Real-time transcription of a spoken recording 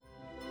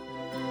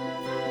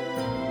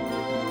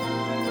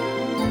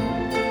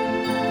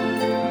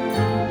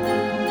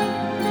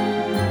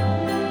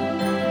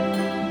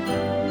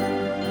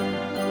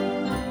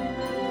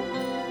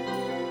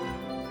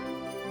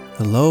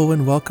Hello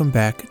and welcome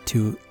back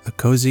to A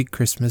Cozy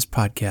Christmas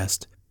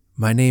Podcast.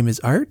 My name is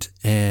Art,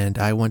 and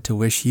I want to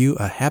wish you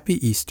a happy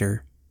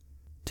Easter.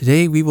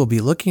 Today we will be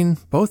looking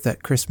both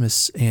at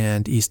Christmas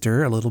and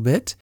Easter a little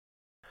bit.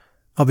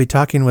 I'll be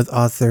talking with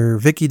author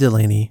Vicki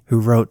Delany, who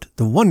wrote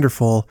the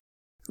wonderful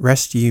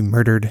Rest Ye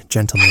Murdered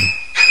Gentlemen.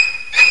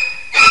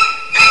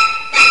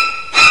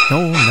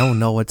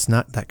 No, it's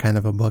not that kind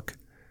of a book.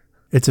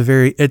 It's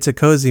a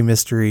cozy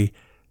mystery,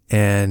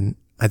 and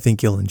I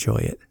think you'll enjoy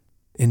it.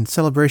 In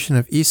celebration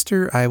of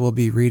Easter, I will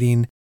be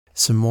reading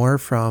some more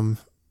from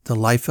The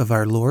Life of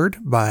Our Lord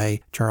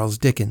by Charles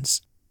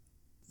Dickens.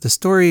 The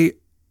story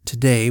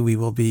today, we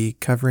will be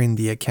covering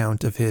the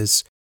account of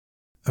his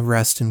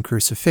arrest and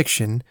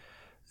crucifixion,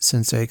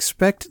 since I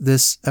expect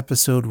this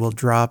episode will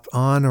drop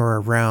on or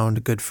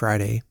around Good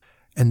Friday.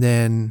 And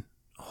then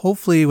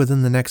hopefully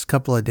within the next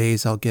couple of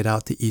days, I'll get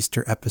out the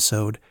Easter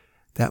episode.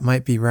 That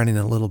might be running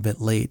a little bit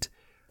late.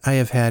 I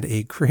have had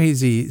a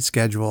crazy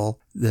schedule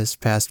this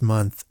past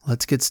month.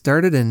 Let's get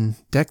started and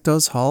deck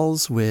those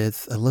halls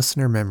with a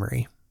listener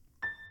memory.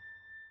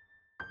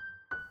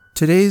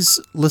 Today's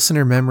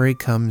listener memory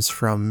comes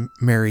from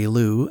Mary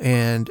Lou,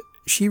 and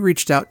she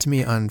reached out to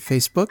me on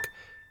Facebook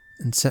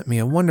and sent me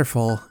a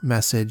wonderful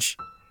message,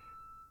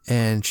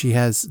 and she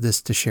has this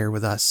to share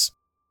with us.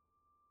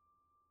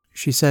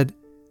 She said,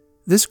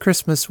 "This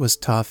Christmas was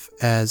tough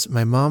as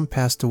my mom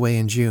passed away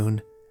in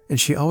June, and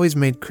she always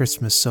made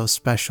Christmas so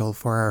special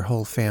for our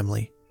whole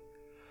family.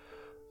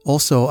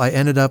 Also, I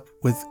ended up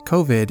with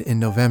COVID in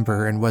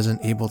November and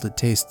wasn't able to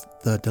taste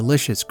the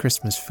delicious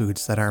Christmas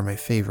foods that are my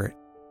favorite.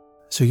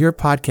 So your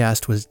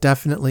podcast was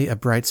definitely a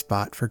bright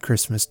spot for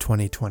Christmas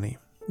 2020.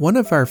 One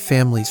of our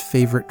family's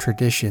favorite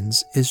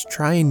traditions is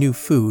trying new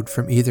food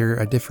from either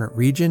a different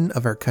region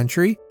of our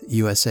country,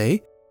 USA,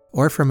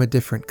 or from a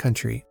different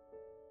country.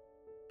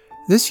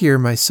 This year,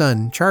 my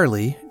son,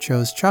 Charlie,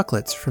 chose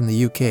chocolates from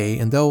the UK,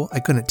 and though I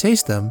couldn't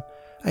taste them,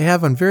 I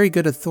have on very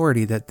good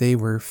authority that they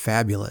were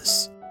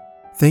fabulous.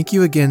 Thank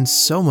you again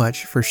so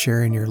much for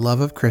sharing your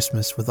love of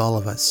Christmas with all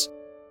of us.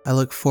 I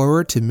look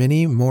forward to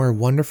many more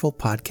wonderful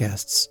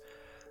podcasts.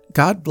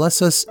 God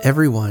bless us,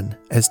 everyone,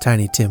 as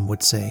Tiny Tim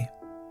would say."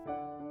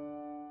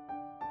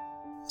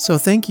 So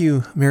thank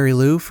you, Mary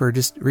Lou, for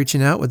just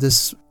reaching out with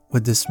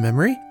this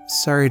memory.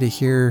 Sorry to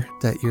hear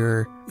that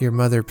your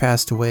mother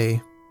passed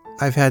away.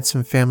 I've had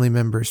some family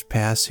members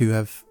pass who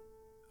have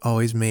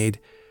always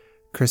made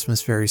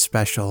Christmas very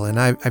special, and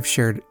I've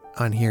shared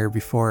on here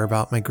before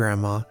about my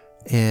grandma,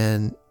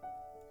 and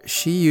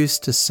she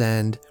used to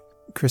send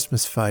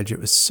Christmas fudge. It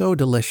was so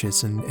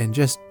delicious and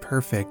just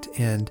perfect,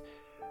 and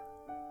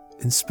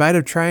in spite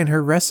of trying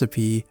her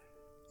recipe,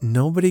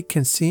 nobody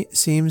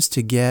seems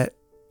to get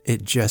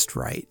it just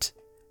right.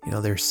 You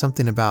know, there's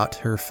something about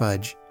her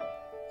fudge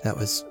that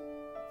was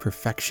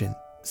perfection.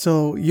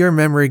 So your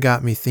memory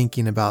got me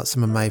thinking about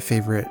some of my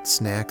favorite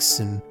snacks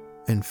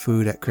and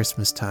food at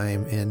Christmas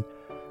time, and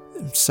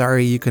I'm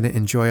sorry you couldn't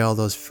enjoy all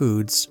those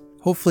foods.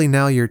 Hopefully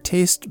now your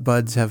taste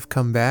buds have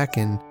come back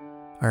and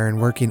are in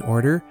working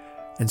order,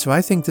 and so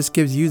I think this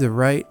gives you the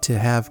right to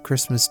have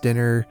Christmas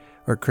dinner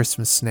or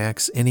Christmas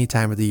snacks any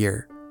time of the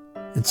year.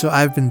 And so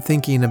I've been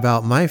thinking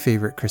about my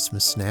favorite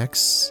Christmas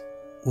snacks.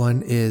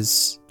 One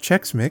is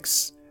Chex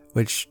Mix,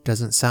 which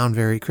doesn't sound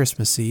very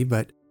Christmassy,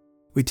 but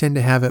we tend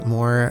to have it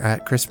more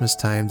at Christmas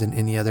time than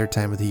any other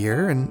time of the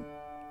year, and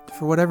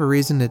for whatever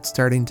reason, it's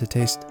starting to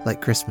taste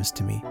like Christmas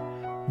to me.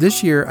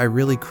 This year, I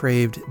really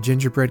craved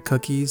gingerbread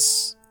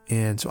cookies,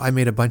 and so I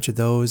made a bunch of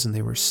those, and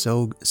they were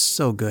so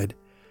good.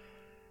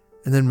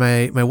 And then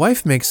my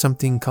wife makes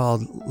something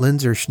called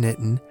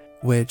Linserschnitten,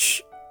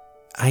 which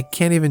I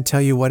can't even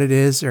tell you what it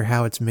is or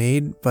how it's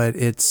made, but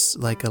it's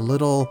like a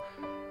little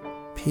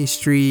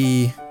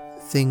pastry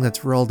thing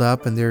that's rolled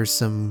up, and there's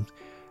some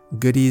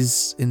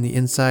goodies in the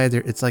inside.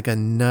 It's like a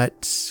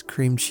nut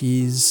cream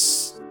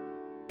cheese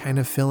kind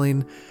of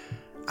filling.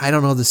 I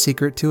don't know the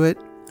secret to it.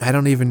 I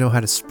don't even know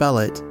how to spell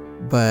it,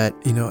 but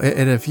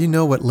and if you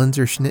know what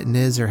Linserschnitten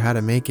is or how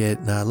to make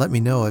it, let me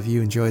know if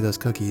you enjoy those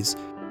cookies.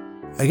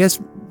 I guess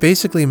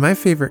basically my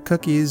favorite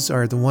cookies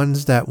are the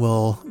ones that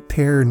will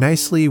pair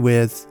nicely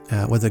with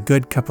a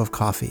good cup of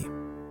coffee.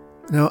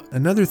 Now,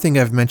 another thing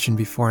I've mentioned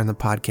before on the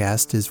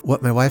podcast is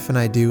what my wife and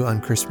I do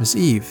on Christmas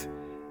Eve.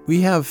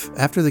 We have,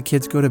 after the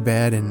kids go to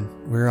bed and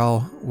we're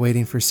all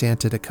waiting for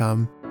Santa to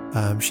come,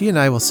 she and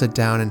I will sit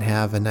down and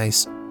have a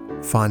nice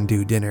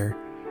fondue dinner.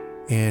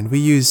 And we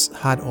use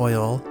hot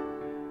oil,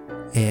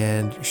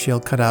 and she'll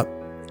cut up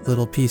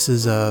little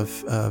pieces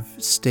of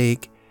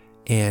steak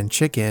and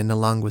chicken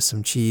along with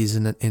some cheese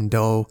and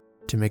dough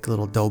to make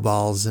little dough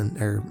balls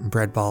or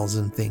bread balls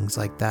and things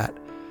like that.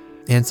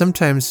 And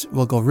sometimes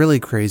we'll go really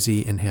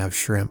crazy and have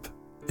shrimp.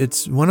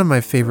 It's one of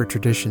my favorite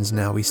traditions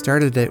now. We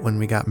started it when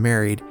we got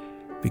married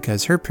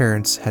because her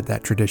parents had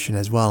that tradition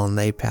as well, and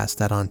they passed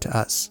that on to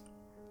us.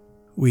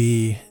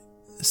 We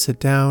sit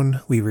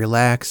down, we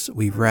relax,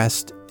 we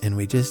rest, and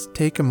we just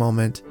take a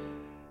moment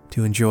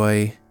to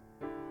enjoy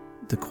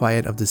the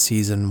quiet of the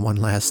season one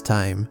last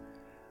time.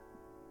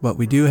 But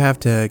we do have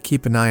to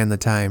keep an eye on the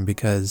time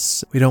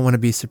because we don't want to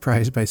be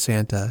surprised by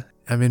Santa.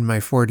 I'm in my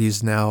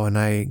 40s now,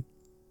 and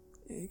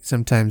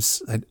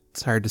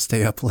it's hard to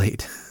stay up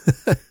late.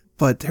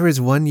 But there was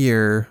one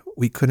year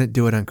we couldn't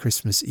do it on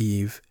Christmas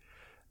Eve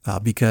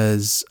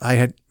because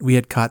we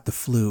had caught the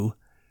flu.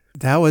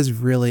 That was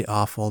really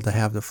awful to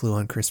have the flu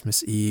on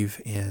Christmas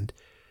Eve and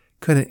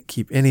couldn't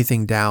keep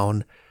anything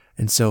down.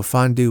 And so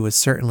fondue was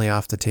certainly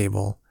off the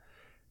table.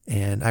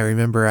 And I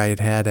remember I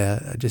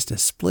had just a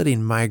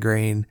splitting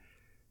migraine,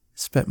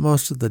 spent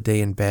most of the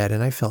day in bed,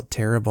 and I felt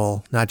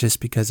terrible, not just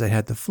because I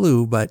had the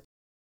flu, but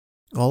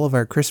all of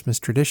our Christmas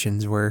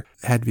traditions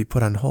had to be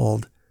put on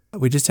hold.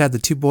 We just had the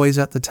two boys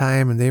at the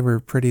time, and they were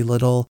pretty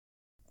little.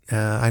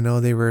 I know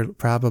they were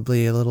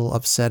probably a little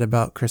upset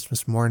about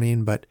Christmas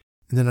morning, but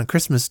then on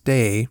Christmas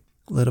Day,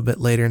 a little bit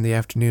later in the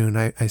afternoon,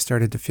 I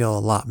started to feel a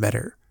lot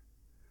better.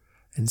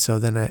 And so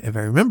then, if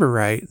I remember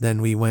right,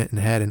 then we went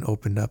ahead and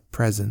opened up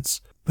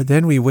presents. But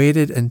then we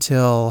waited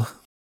until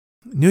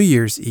New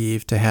Year's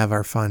Eve to have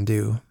our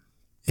fondue.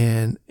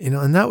 And,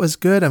 and that was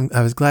good.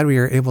 I was glad we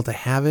were able to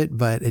have it,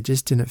 but it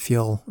just didn't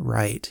feel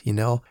right,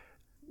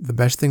 The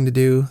best thing to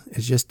do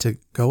is just to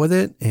go with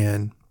it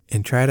and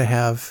try to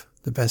have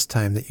the best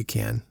time that you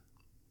can.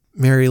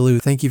 Mary Lou,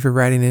 thank you for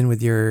writing in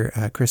with your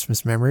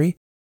Christmas memory.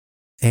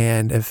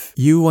 And if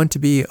you want to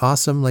be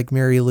awesome like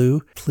Mary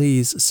Lou,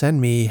 please send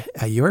me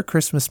your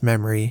Christmas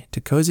memory to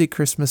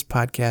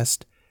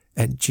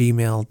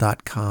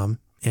cozychristmaspodcast@gmail.com,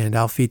 and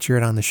I'll feature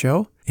it on the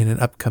show in an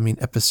upcoming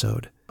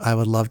episode. I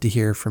would love to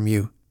hear from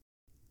you.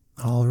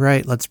 All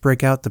right, let's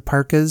break out the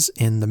parkas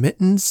and the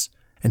mittens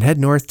and head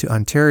north to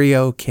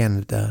Ontario,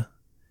 Canada.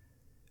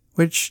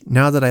 Which,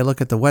 now that I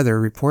look at the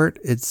weather report,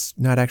 it's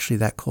not actually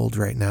that cold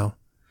right now.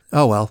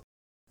 Oh well.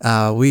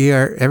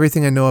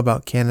 Everything I know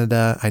about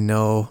Canada, I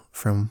know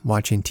from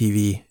watching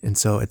TV. And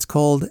so it's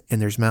cold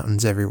and there's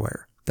mountains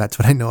everywhere. That's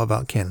what I know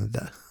about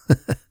Canada.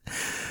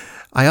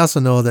 I also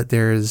know that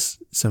there's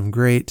some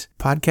great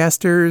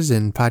podcasters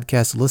and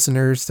podcast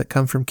listeners that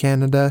come from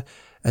Canada,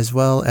 as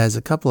well as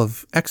a couple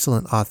of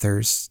excellent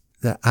authors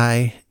that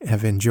I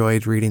have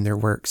enjoyed reading their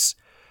works.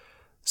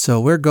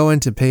 So we're going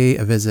to pay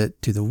a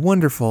visit to the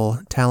wonderful,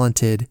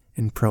 talented,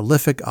 and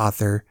prolific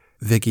author,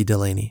 Vicki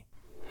Delany.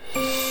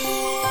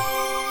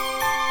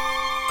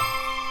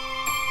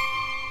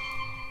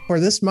 For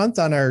this month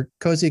on our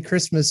Cozy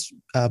Christmas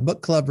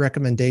Book Club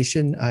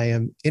recommendation, I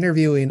am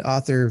interviewing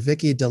author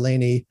Vicki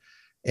Delany,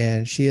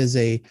 and she is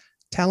a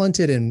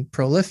talented and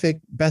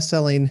prolific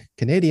best-selling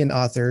Canadian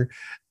author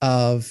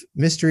of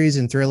mysteries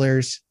and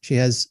thrillers. She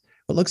has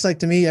what looks like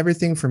to me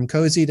everything from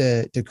cozy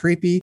to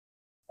creepy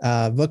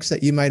books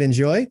that you might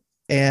enjoy.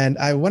 And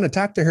I want to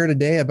talk to her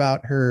today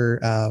about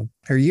her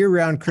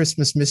year-round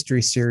Christmas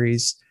mystery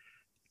series.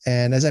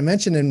 And as I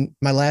mentioned in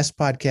my last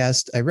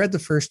podcast, I read the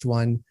first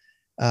one,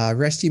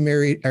 Rusty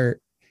Murdered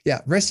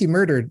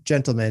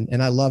Gentleman,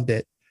 and I loved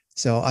it.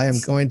 So I am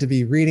going to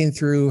be reading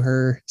through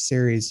her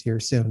series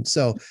here soon.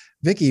 So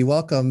Vicki,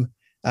 welcome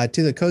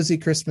to the Cozy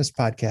Christmas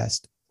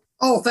Podcast.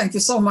 Oh, thank you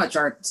so much,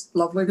 Art. It's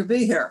lovely to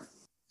be here.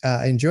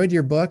 I enjoyed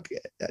your book.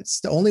 It's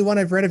the only one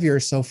I've read of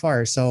yours so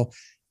far. So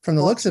from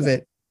the looks of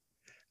it,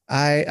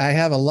 I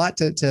have a lot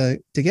to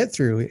get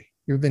through.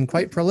 You've been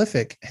quite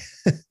prolific.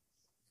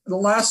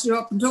 It'll last you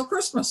up until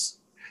Christmas.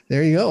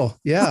 There you go.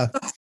 Yeah.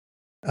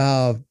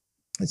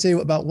 I'd say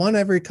about one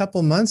every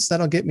couple months.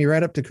 That'll get me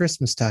right up to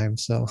Christmas time.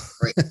 So,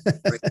 Great.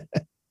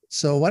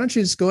 So why don't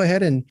you just go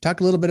ahead and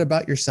talk a little bit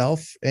about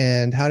yourself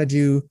and how did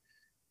you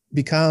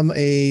become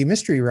a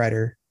mystery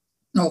writer?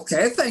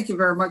 Okay, thank you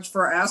very much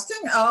for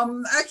asking.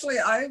 Actually,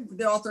 I'm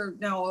the author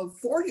now of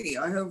 40.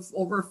 I have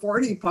over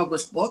 40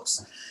 published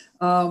books.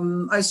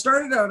 I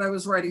started out, I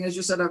was writing, as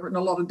you said, I've written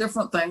a lot of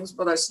different things,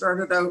 but I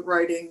started out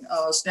writing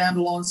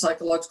standalone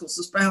psychological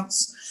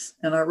suspense,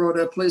 and I wrote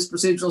a police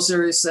procedural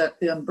series set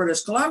in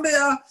British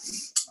Columbia.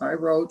 I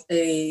wrote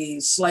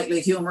a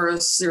slightly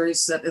humorous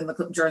series set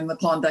during the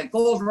Klondike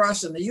Gold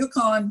Rush in the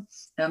Yukon,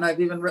 and I've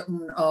even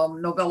written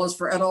novellas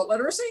for adult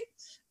literacy.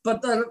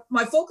 But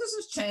my focus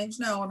has changed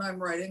now, and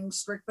I'm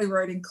strictly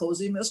writing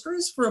cozy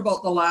mysteries for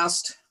about the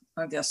last,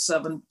 I guess,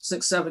 7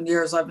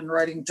 years. I've been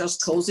writing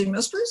just cozy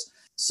mysteries.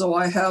 So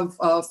I have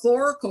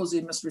 4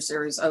 cozy mystery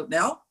series out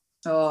now,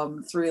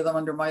 3 of them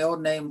under my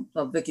own name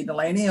of Vicki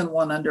Delany and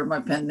 1 under my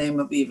pen name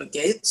of Eva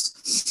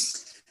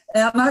Gates.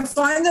 And I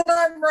find that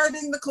I'm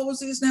writing the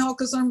cozies now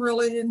because I'm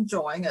really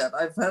enjoying it.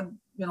 I've had,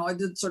 I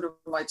did sort of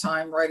my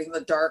time writing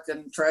the dark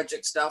and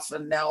tragic stuff,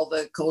 and now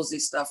the cozy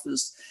stuff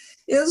is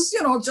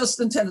just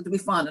intended to be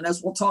fun. And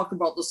as we'll talk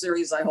about the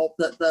series, I hope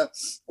that the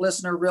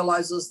listener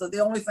realizes that the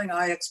only thing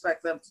I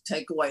expect them to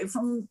take away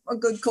from a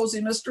good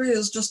cozy mystery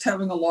is just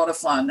having a lot of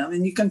fun. I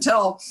mean, you can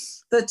tell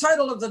the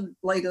title of the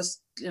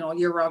latest,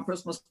 year-round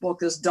Christmas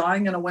book is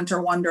Dying in a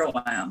Winter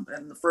Wonderland.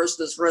 And the first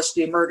is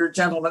Rusty Murdered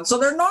Gentleman. So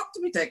they're not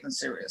to be taken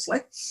seriously.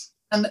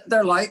 And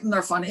they're light and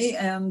they're funny.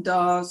 And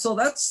so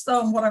that's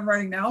what I'm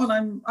writing now.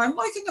 And I'm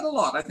liking it a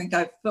lot. I think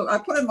I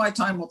put in my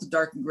time with the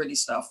dark and gritty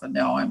stuff. And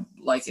now I'm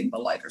liking the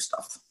lighter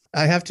stuff.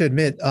 I have to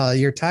admit,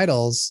 your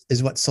titles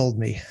is what sold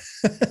me.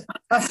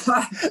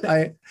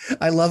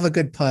 I love a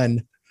good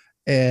pun.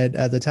 And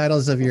the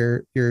titles of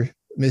your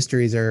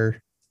mysteries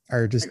are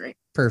just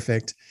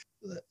perfect.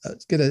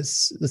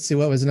 Let's see,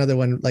 what was another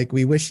one? Like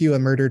We Wish You a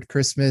Murdered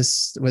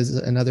Christmas was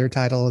another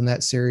title in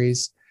that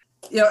series.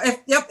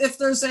 If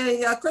there's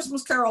a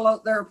Christmas Carol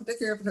out there,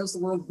 particularly if it has the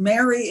word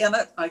Mary in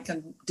it, I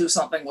can do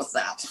something with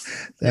that.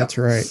 That's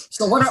right.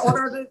 So what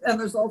are the, and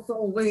there's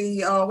also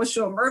We Wish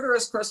You a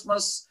Murderous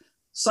Christmas,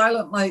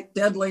 Silent Night,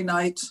 Deadly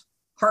Night,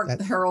 Hark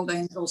the Herald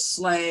Angels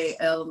Sleigh,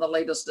 and the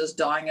latest is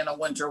Dying in a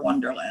Winter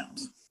Wonderland.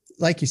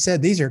 Like you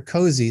said, these are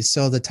cozy,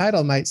 so the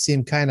title might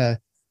seem kind of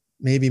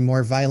maybe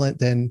more violent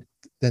than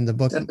the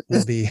book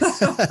will be.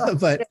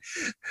 But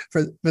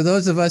for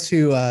those of us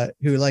who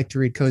like to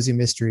read cozy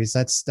mysteries,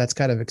 that's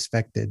kind of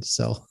expected.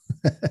 So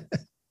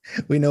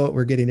we know what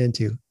we're getting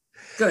into.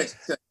 Good.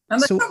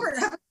 And the cover,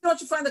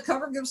 don't you find the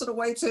cover gives it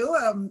away too?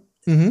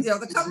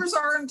 The covers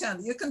are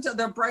intended. You can tell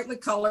they're brightly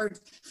colored.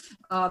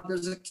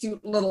 There's a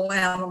cute little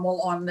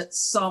animal on it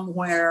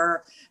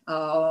somewhere.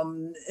 A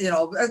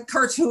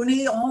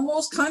cartoony,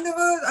 almost kind of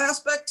an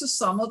aspect to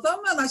some of them.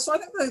 And so I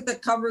think the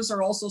covers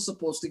are also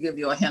supposed to give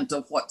you a hint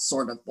of what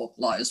sort of book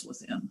lies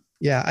within.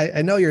 Yeah,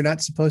 I know you're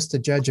not supposed to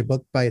judge a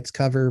book by its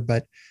cover,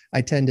 but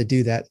I tend to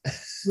do that.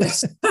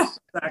 Yes,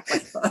 exactly.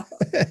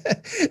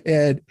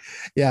 And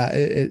yeah,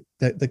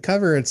 the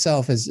cover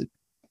itself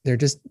they're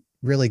just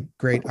really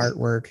great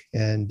artwork,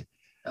 and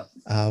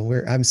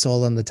I'm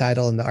sold on the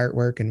title and the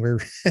artwork, and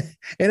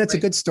and it's a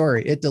good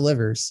story. It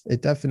delivers.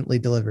 It definitely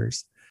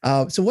delivers.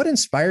 So what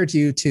inspired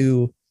you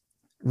to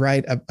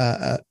write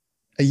a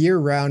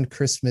year-round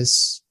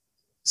Christmas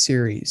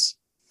series?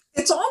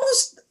 It's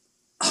almost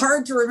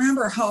hard to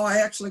remember how I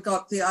actually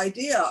got the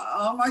idea.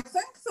 I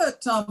think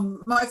that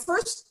my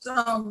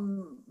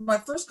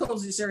first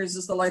cozy series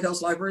is the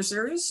Lighthouse Library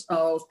series. It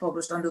was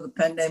published under the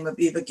pen name of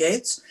Eva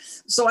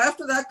Gates. So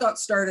after that got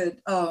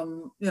started,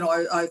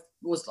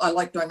 I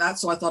liked doing that,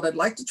 so I thought I'd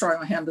like to try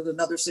my hand at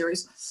another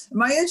series.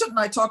 My agent and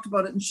I talked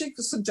about it, and she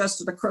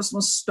suggested a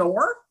Christmas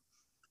store.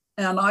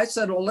 And I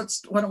said, well,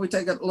 why don't we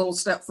take it a little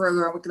step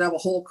further, and we could have a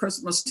whole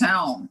Christmas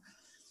town.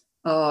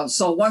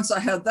 So once I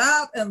had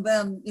that, and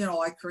then,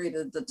 I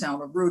created the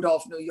town of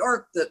Rudolph, New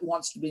York, that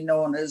wants to be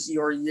known as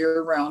your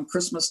year-round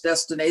Christmas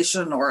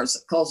destination, or as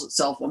it calls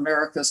itself,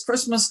 America's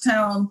Christmas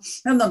Town.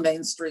 And the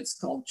main street's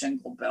called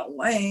Jingle Bell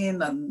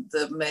Lane, and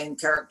the main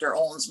character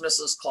owns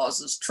Mrs.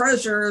 Claus's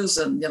treasures.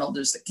 And,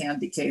 there's the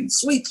Candy Cane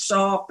Sweet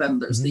Shop,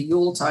 and there's the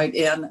Yuletide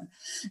Inn,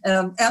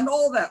 and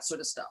all that sort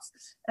of stuff.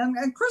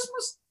 And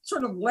Christmas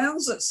sort of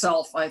lends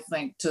itself, I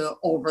think, to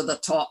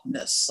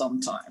over-the-topness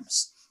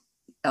sometimes.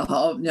 The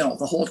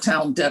whole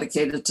town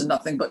dedicated to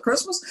nothing but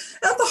Christmas.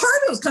 At the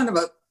heart, it was kind of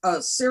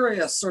a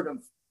serious sort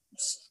of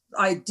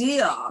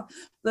idea.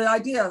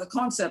 The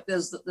concept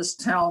is that this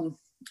town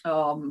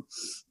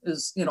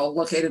is,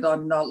 located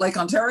on Lake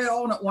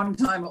Ontario. And at one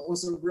time it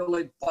was a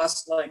really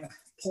bustling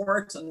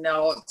port, and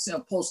now it's a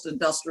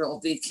post-industrial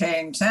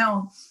decaying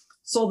town.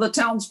 So the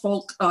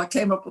townsfolk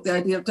came up with the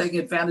idea of taking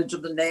advantage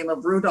of the name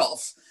of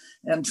Rudolph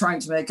and trying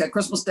to make a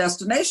Christmas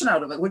destination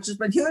out of it, which has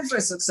been hugely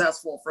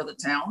successful for the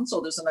town. So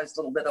there's a nice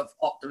little bit of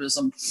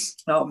optimism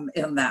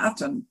in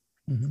that.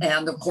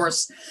 And of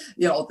course,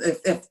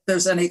 if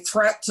there's any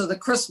threat to the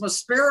Christmas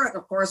spirit,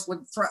 of course,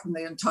 would threaten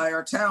the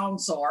entire town.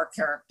 So our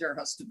character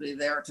has to be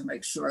there to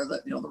make sure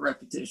that, the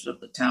reputation of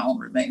the town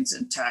remains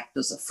intact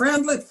as a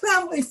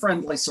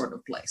family-friendly sort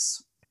of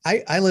place.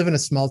 I live in a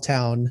small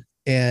town,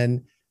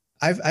 and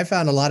I've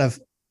found a lot of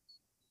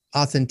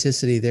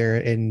authenticity there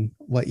in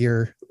what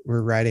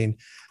we're writing.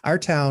 Our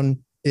town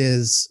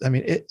is,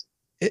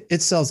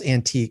 it sells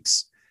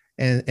antiques,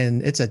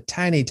 and it's a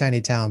tiny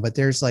town, but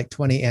there's like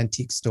 20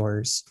 antique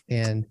stores.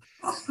 And,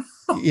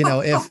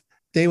 if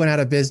they went out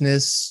of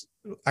business,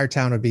 our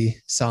town would be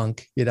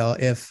sunk.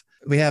 If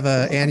we have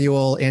an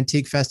annual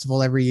antique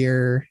festival every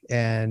year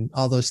and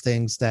all those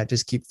things that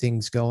just keep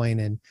things going.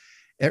 And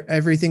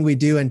everything we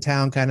do in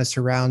town kind of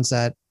surrounds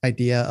that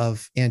idea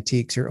of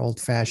antiques or old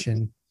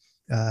fashioned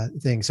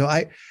thing. So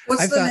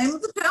what's the name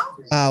of the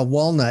town?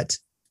 Walnut,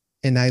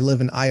 and I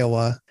live in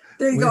Iowa.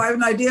 There you go. I have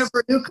an idea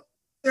for a new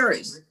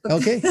series.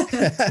 Okay.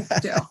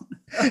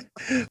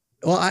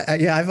 Well,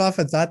 I've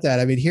often thought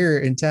that. Here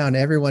in town,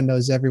 everyone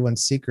knows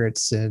everyone's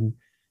secrets, and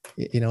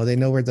they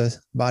know where the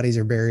bodies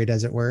are buried,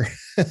 as it were.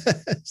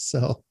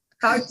 So.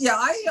 I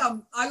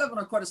live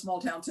in quite a small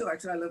town too.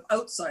 Actually, I live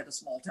outside a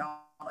small town.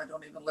 I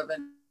don't even live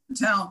in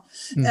town.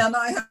 And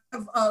I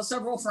have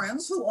several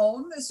friends who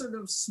own these sort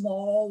of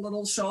small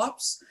little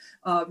shops,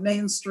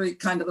 Main Street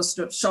kind of a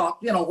strip shop,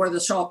 where the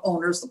shop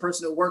owners, the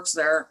person who works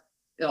there,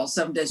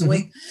 7 days a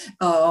week,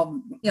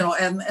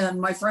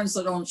 and my friends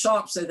that own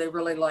shops say they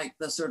really like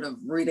the sort of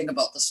reading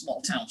about the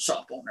small town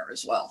shop owner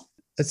as well.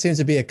 That seems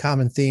to be a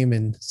common theme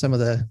in some of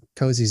the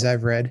cozies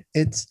I've read.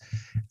 It's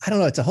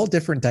a whole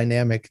different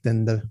dynamic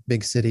than the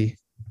big city.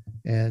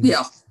 And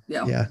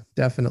yeah,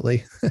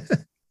 definitely.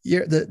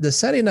 The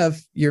setting of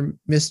your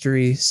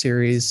mystery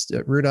series,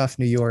 Rudolph,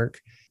 New York,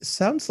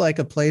 sounds like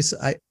a place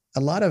a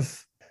lot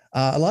of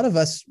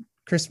us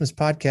Christmas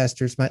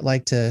podcasters might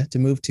like to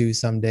move to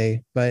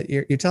someday. But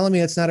you're telling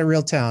me it's not a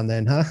real town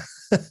then, huh?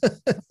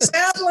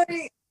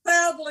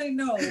 Sadly,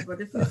 no,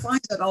 but if you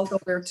find it, I'll go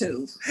there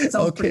too.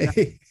 Sounds pretty nice.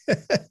 Okay.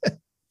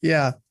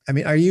 Yeah. I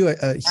mean, are you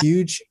a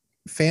huge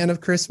fan of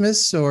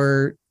Christmas,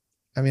 or,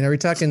 I mean, are we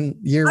talking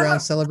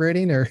year-round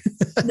celebrating, or?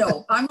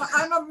 No, I'm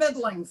a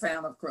middling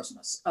fan of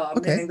Christmas,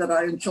 Okay. meaning that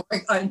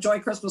I enjoy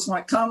Christmas when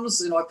it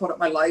comes. I put up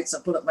my lights,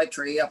 I put up my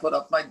tree, I put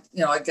up my,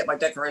 I get my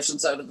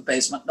decorations out of the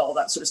basement and all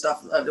that sort of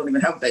stuff. I don't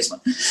even have a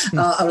basement,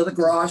 out of the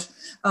garage.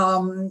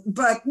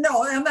 But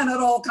no, and then it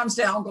all comes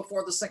down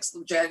before the 6th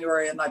of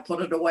January and I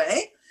put it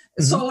away.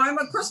 Mm-hmm. So I'm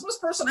a Christmas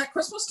person at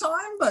Christmas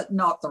time, but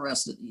not the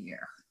rest of the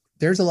year.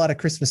 There's a lot of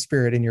Christmas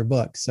spirit in your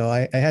book, so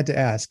I had to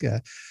ask.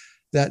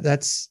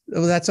 That's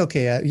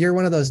okay. You're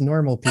one of those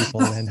normal people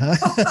then, huh?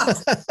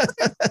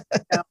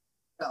 Yeah.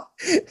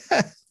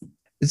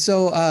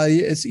 So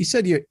you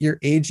said your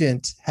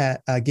agent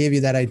gave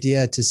you that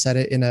idea to set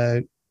it in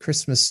a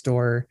Christmas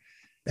store.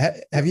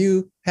 Have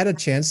you had a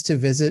chance to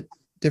visit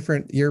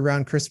different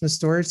year-round Christmas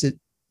stores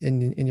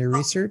in your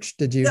research?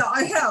 Did you? Yeah,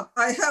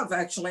 I have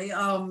actually,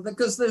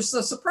 because there's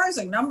a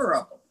surprising number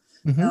of them.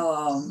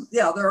 Mm-hmm.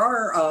 There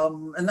are,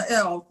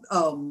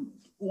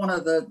 one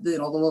of the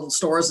the little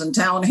stores in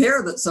town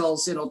here that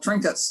sells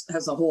trinkets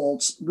has a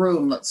whole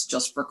room that's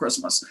just for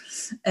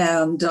Christmas,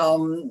 and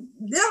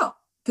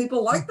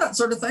people like that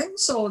sort of thing.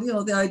 So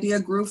the idea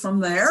grew from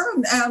there,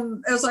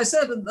 and as I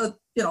said,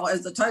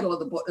 as the title of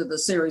the book of the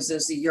series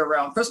is the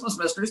Year-Round Christmas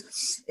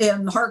Mysteries.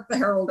 In Hark the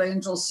Herald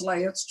Angels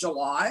Sleigh, it's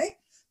July.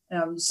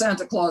 And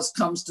Santa Claus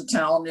comes to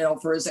town,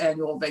 for his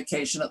annual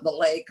vacation at the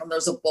lake, and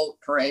there's a boat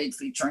parade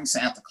featuring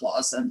Santa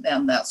Claus and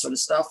that sort of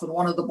stuff. And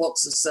one of the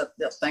books is set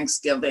at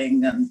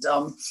Thanksgiving, and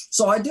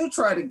so I do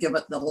try to give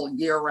it the whole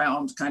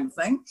year-round kind of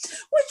thing.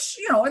 Which,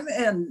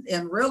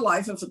 in real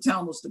life, if a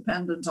town was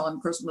dependent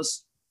on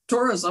Christmas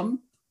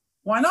tourism,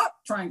 why not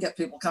try and get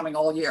people coming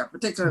all year,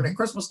 particularly at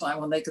Christmas time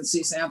when they can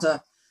see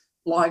Santa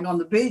lying on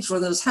the beach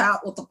with his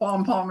hat with the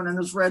pom-pom and in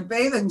his red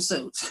bathing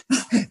suit.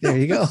 There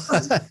you go.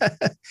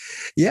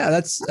 Yeah,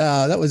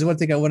 that was one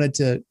thing I wanted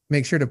to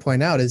make sure to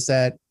point out, is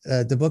that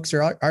the books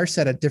are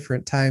set at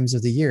different times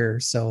of the year.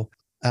 So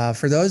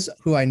for those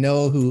who I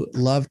know who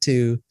love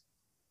to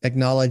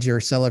acknowledge or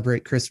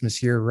celebrate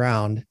Christmas year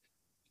round,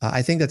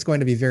 I think that's going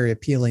to be very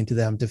appealing to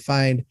them to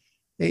find,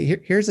 hey,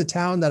 here's a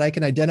town that I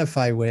can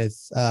identify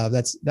with,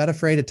 that's not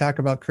afraid to talk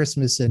about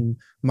Christmas in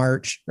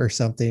March or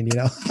something,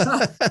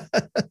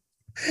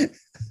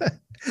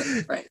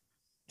 Right.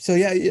 So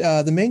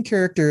the main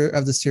character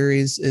of the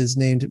series is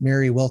named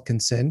Mary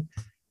Wilkinson,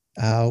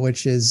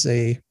 which is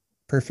a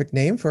perfect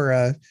name for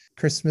a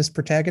Christmas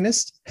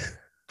protagonist.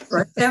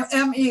 Right.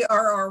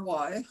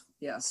 Merry.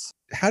 Yes.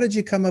 How did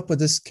you come up with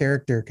this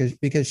character?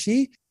 Because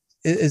she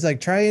is like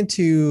trying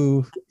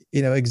to,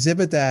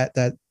 exhibit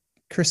that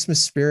Christmas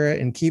spirit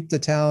and keep the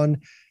town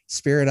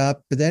spirit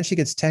up, but then she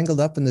gets tangled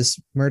up in this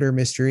murder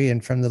mystery,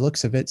 and from the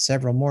looks of it,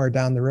 several more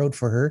down the road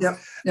for her.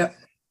 Yep.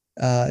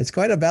 It's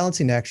quite a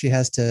balancing act she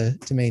has to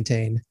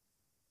maintain.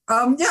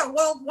 Well,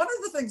 one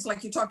of the things,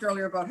 like you talked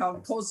earlier about how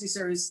cozy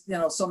series,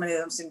 so many of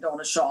them seem to own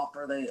a shop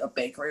or a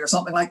bakery or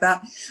something like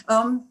that.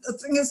 The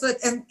thing is that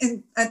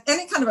in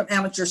any kind of an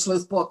amateur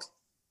sleuth book,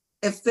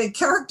 if the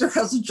character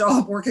has a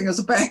job working as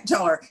a bank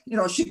teller,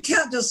 she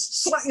can't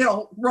just,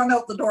 run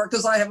out the door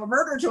because I have a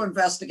murder to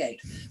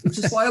investigate, which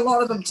is why a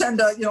lot of them tend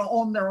to,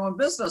 own their own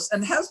business.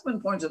 And has been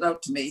pointed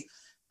out to me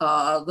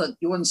that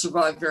you wouldn't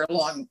survive very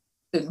long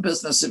in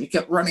business if you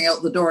kept running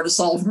out the door to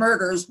solve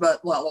murders, but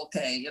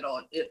okay,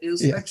 it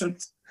is fiction.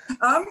 So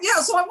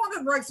I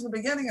wanted right from the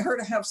beginning her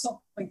to have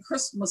something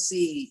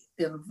Christmassy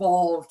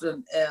involved,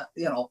 and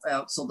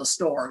so the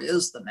store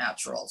is the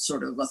natural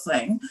sort of a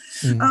thing.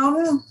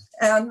 Mm-hmm.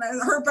 And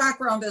her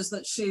background is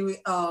that she's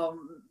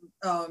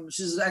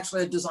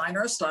actually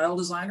a style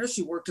designer.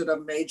 She worked at a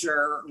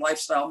major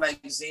lifestyle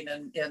magazine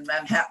in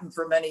Manhattan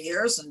for many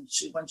years, and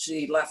when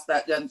she left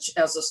that, and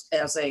as a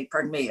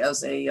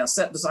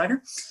set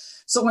designer.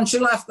 So when she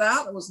left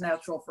that, it was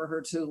natural for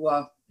her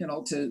to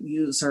to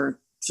use her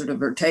sort of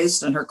her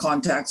taste and her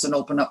contacts and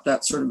open up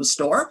that sort of a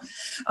store.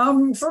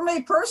 For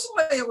me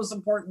personally, it was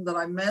important that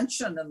I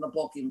mention in the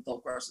book, even though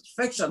of course it's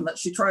fiction, that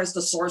she tries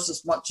to source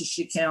as much as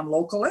she can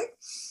locally.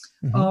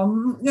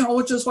 Mm-hmm.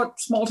 Which is what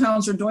small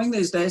towns are doing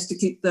these days to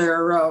keep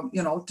their,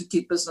 to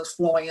keep business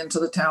flowing into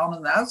the town.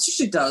 And so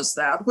she does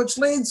that, which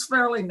leads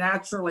fairly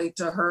naturally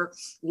to her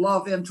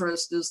love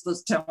interest is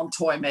the town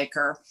toy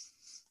maker.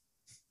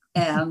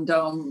 And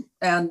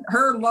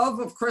her love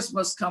of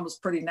Christmas comes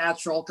pretty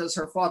natural because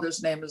her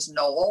father's name is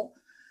Noel.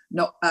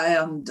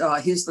 And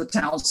he's the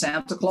town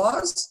Santa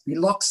Claus. He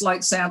looks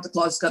like Santa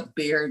Claus. He's got the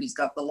beard, he's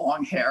got the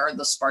long hair and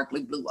the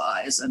sparkly blue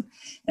eyes,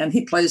 and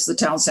he plays the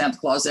town Santa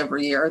Claus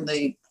every year,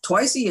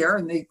 twice a year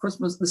in the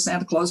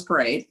Santa Claus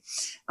parade.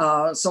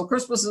 So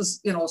Christmas is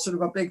sort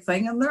of a big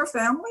thing in their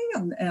family,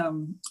 and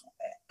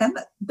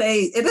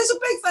it is a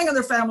big thing in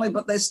their family,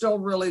 but they still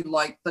really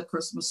like the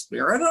Christmas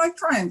spirit. And I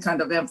try and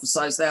kind of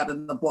emphasize that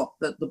in the book,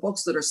 that the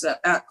books that are set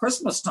at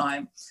Christmas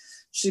time,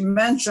 she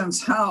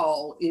mentions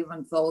how,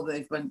 even though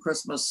they've been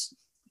Christmas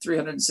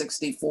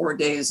 364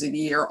 days a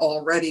year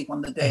already,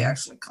 when the day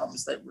actually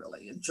comes, they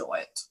really enjoy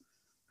it.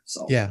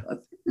 So yeah,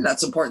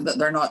 That's important that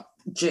they're not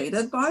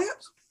jaded by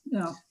it.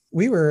 Yeah.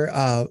 We were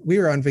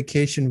on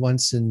vacation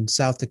once in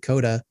South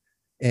Dakota,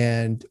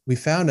 and we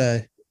found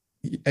a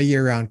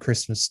year-round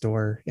Christmas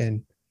store,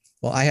 and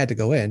well, I had to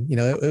go in.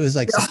 It was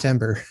like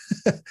September,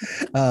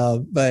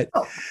 but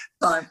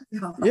Time.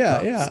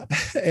 yeah.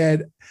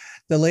 And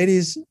the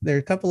ladies, there are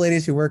a couple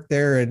ladies who worked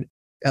there, and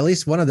at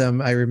least one of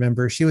them I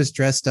remember, she was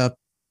dressed up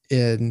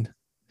in,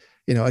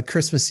 a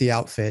Christmassy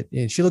outfit,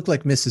 and she looked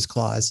like Mrs.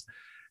 Claus.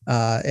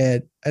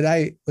 And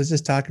I was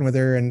just talking with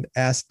her and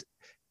asked,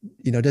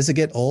 does it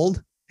get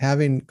old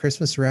having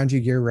Christmas around you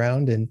year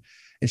round? And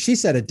she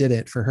said it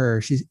didn't for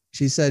her.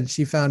 She said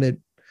she found it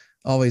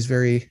always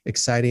very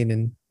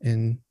exciting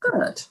and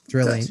Good.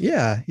 thrilling.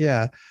 Good.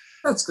 Yeah.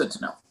 That's good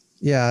to know.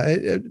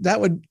 Yeah. That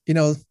would,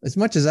 as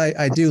much as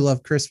I do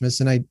love Christmas,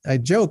 and I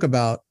joke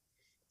about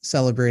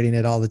celebrating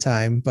it all the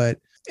time, but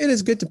it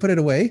is good to put it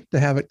away, to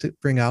have it to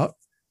bring out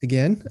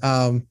again.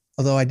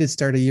 Although I did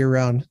start a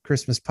year-round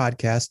Christmas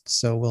podcast,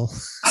 so we'll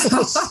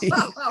see.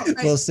 Right.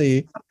 We'll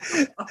see.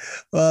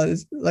 Well,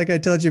 like I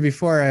told you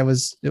before, it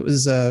was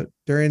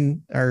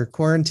during our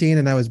quarantine,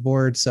 and I was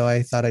bored, so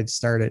I thought I'd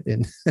start it.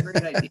 And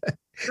Great idea.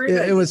 Great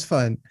idea. it was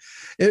fun.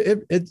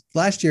 It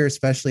last year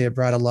especially, it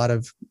brought a lot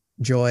of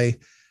joy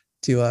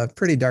to a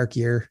pretty dark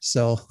year,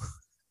 so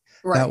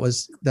Right.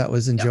 that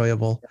was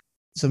enjoyable. Yeah.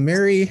 So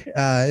Mary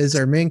is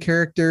our main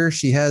character.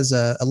 She has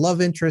a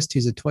love interest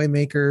who's a toy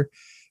maker,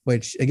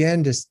 which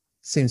again just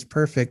seems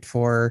perfect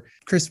for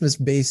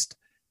Christmas-based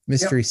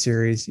mystery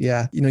series.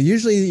 Yeah.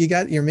 Usually you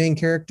got your main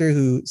character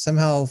who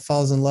somehow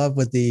falls in love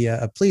with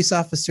a police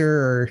officer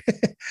or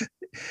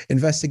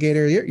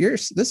investigator.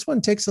 This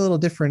one takes a little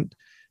different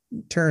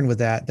turn with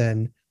that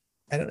than,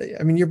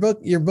 your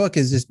book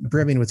is just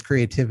brimming with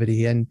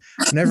creativity. And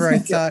whenever I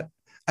thought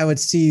I would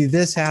see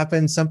this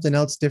happen, something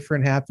else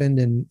different happened.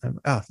 And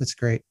that's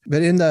great.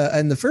 But in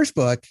the first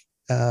book,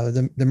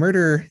 the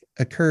murder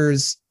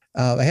occurs.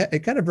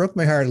 It kind of broke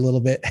my heart a little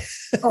bit.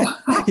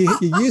 He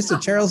used a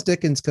Charles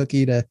Dickens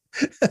cookie to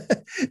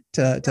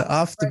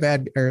off the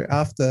bad, or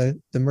off the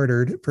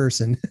murdered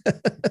person.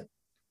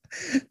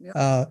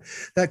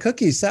 That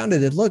cookie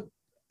it looked,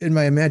 in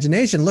my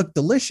imagination, looked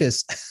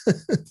delicious.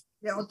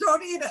 Yeah, well,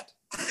 don't eat it.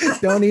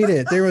 Don't eat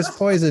it. There was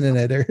poison in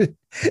it.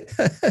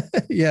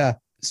 Yeah.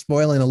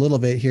 Spoiling a little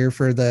bit here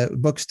for the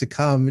books to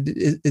come.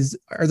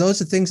 Are those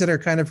the things that are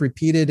kind of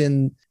repeated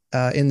in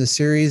the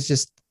series,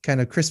 just kind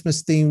of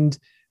Christmas themed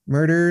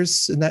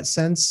murders in that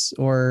sense,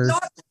 or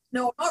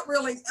no, not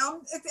really. It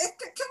can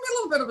be a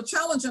little bit of a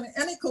challenge in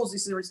any cozy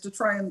series to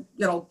try and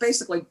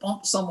basically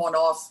bump someone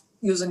off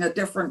using a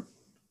different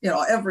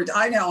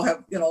I now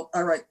have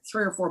I write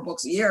 3 or 4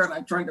 books a year, and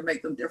I'm trying to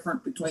make them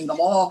different between them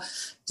all,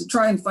 to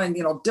try and find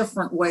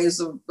different ways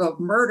of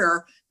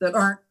murder that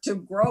aren't too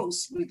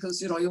gross, because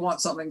you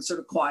want something sort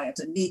of quiet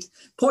and neat.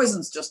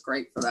 Poison's just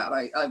great for that.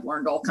 I've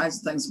learned all kinds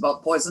of things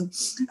about poison.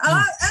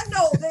 And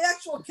no, the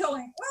actual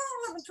killing,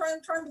 well, I'm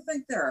trying to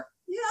think there.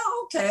 Yeah,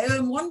 okay.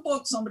 In one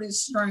book, somebody's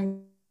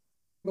strangled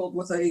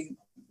with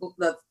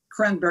that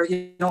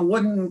cranberry,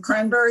 wooden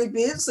cranberry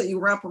beads that you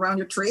wrap around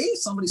your tree.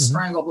 Somebody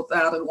strangled with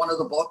that in one of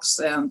the books,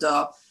 but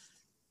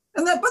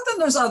then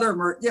there's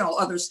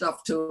other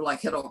stuff too,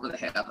 like hit over the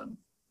head, and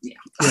we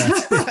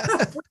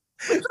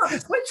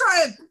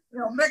try and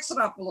mix it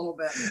up a little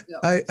bit.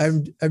 Yeah.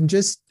 I'm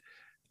just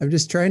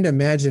trying to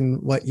imagine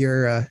what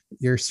your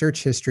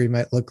search history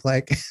might look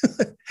like.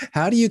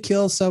 How do you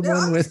kill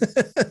someone with?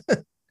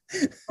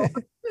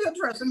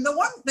 Interesting.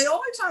 The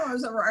only time I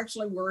was ever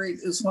actually worried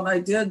is when I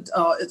did.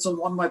 It's on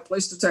one of my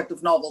police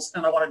detective novels,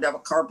 and I wanted to have a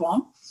car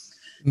bomb,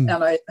 and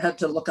I had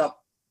to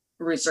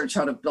research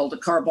how to build a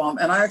car bomb,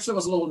 and I actually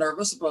was a little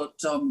nervous about.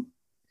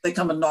 They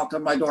come and knock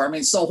on my door. I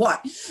mean, so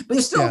what? But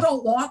you still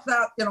don't want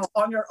that,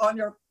 on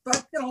your.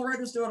 But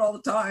writers do it all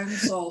the time.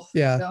 So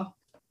yeah.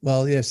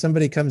 Well, if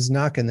somebody comes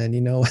knocking, then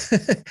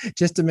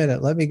just a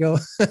minute. Let me go.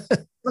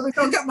 Let me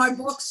go get my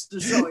books to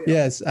show you.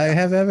 Yes, I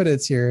have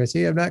evidence here.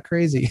 See, I'm not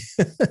crazy.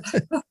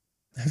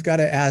 I've got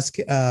to ask,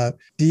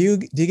 do you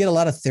get a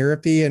lot of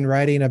therapy in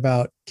writing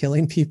about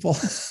killing people?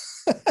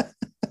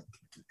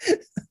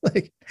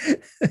 Good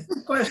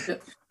question.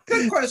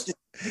 Good question.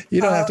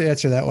 You don't have to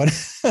answer that one.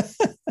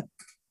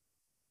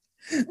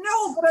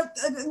 No, but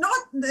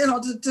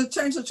not, to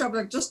change the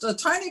subject just a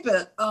tiny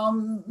bit,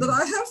 that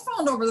I have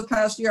found over the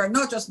past year,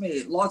 not just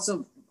me, lots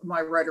of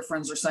my writer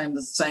friends are saying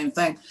the same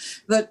thing,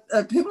 that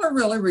people are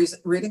really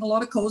reading a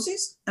lot of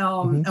cozies,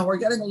 and we're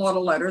getting a lot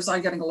of letters.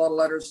 I'm getting a lot of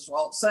letters as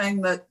well,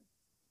 saying that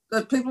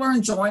people are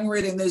enjoying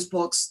reading these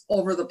books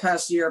over the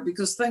past year,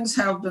 because things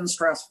have been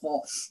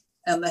stressful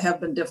and they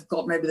have been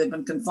difficult. Maybe they've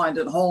been confined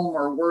at home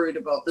or worried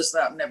about this,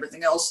 that, and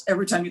everything else.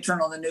 Every time you turn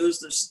on the news,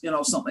 there's,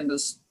 something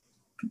that's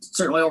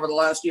certainly over the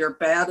last year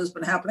bad has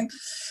been happening.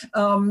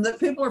 That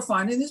people are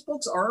finding these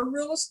books are a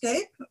real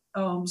escape,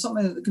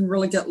 something that they can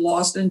really get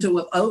lost into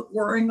without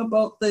worrying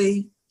about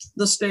the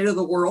state of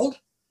the world.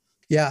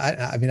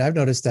 Yeah, I mean, I've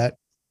noticed that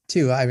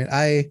too. I mean,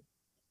 I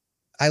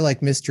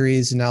like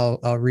mysteries, and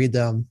I'll read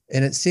them,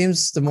 and it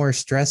seems the more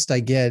stressed I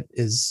get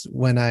is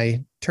when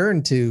I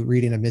turn to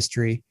reading a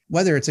mystery,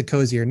 whether it's a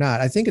cozy or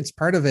not. I think it's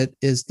part of it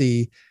is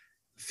the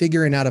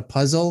figuring out a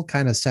puzzle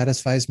kind of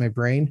satisfies my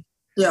brain.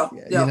 Yeah.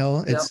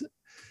 It's,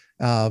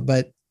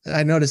 but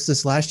I noticed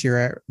this last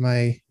year,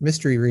 my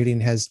mystery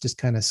reading has just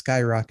kind of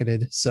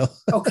skyrocketed. So,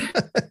 okay.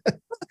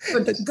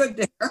 Good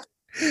to hear.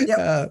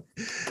 Yep.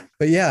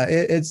 But yeah,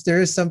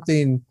 there is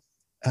something,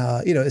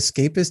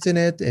 escapist in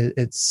it.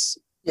 It's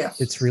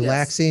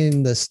relaxing.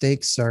 Yes. The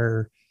stakes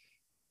are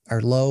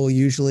low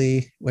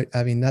usually.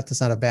 I mean,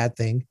 that's not a bad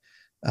thing.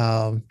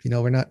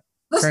 We're not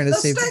trying to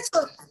save. That's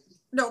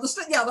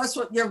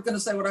what you're going to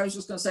say. What I was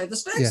just going to say. The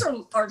stakes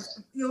are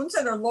you wouldn't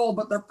say they're low,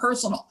 but they're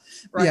personal,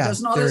 right? Yeah,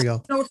 there's no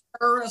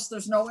terrorists,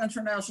 there's no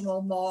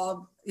international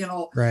mob,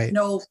 right.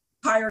 No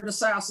hired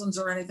assassins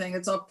or anything.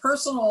 It's a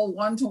personal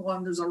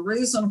one-to-one. There's a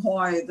reason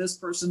why this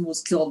person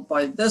was killed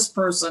by this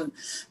person,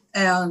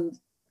 and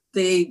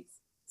the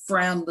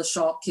friend, the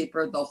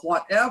shopkeeper, the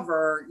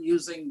whatever,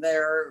 using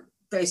their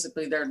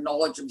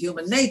knowledge of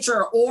human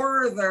nature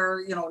or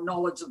their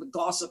knowledge of the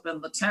gossip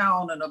in the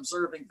town and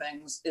observing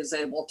things, is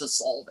able to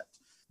solve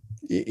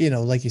it.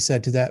 Like you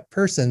said, to that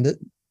person, that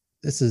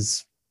this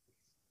is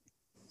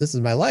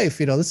my life.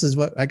 This is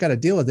what I got to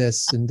deal with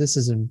this, and this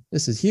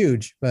is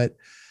huge. But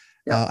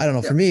I don't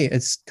know. For me,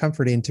 it's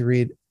comforting to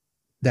read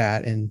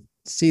that and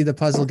see the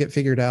puzzle get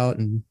figured out.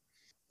 And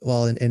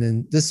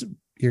in this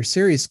your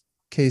series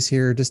case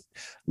here, just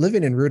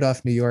living in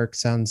Rudolph, New York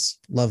sounds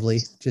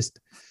lovely. Just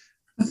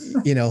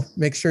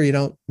make sure you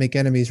don't make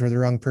enemies with the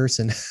wrong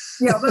person.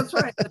 Yeah, that's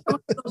right.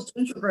 Don't eat those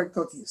gingerbread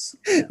cookies.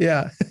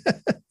 Yeah.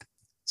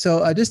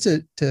 So just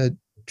to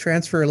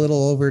transfer a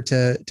little over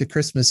to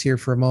Christmas here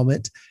for a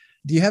moment,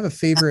 do you have a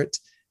favorite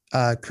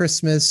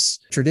Christmas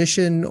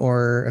tradition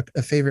or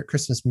a favorite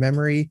Christmas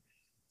memory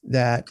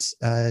that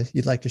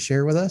you'd like to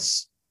share with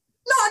us?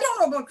 No, I don't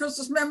know about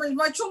Christmas memories.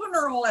 My children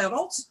are all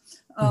adults,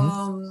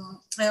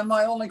 and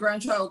my only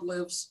grandchild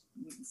lives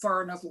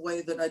far enough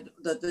away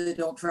that they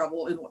don't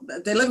travel.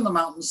 They live in the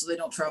mountains, so they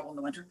don't travel in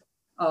the winter,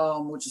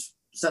 which is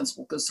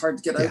sensible because it's hard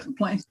to get out in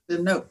planes.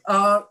 Didn't know.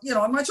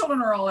 My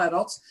children are all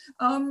adults,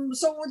 we're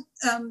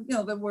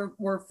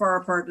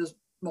far apart as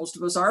most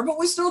of us are, but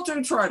we still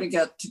do try to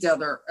get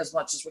together as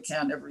much as we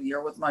can every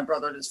year with my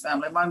brother and his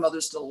family. My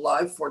mother's still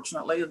alive,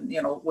 fortunately, and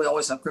we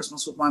always have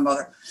Christmas with my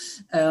mother,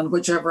 and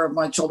whichever of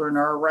my children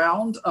are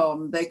around,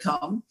 they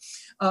come.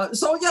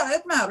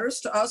 It matters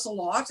to us a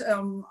lot.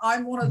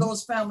 I'm one of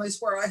those families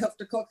where I have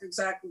to cook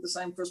exactly the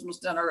same Christmas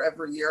dinner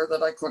every year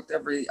that I cooked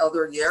every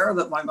other year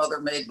that my mother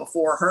made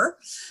before her.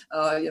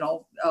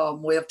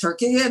 We have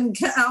turkey, and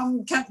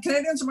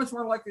Canadians are much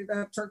more likely to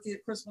have turkey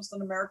at Christmas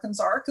than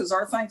Americans are, because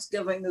our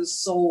Thanksgiving is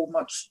so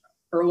much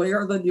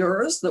earlier than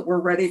yours that we're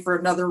ready for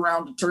another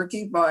round of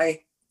turkey by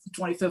the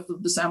 25th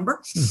of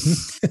December.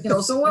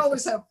 So we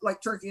always have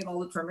like turkey and all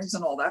the trimmings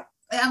and all that.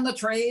 And the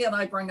tree, and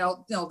I bring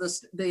out,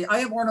 I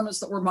have ornaments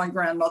that were my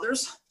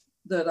grandmother's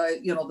that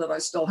I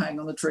still hang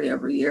on the tree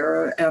every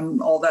year and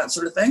all that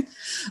sort of thing.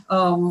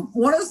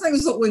 One of the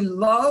things that we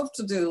love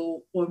to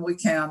do when we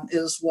can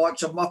is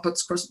watch A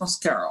Muppet's Christmas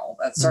Carol.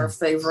 That's our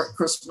favorite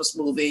Christmas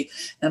movie.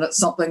 And it's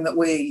something that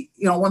we,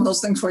 one of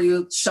those things where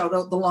you shout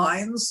out the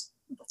lines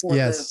before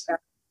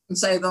and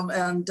say them.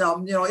 And,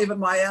 even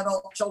my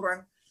adult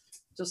children,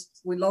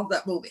 we love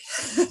that movie.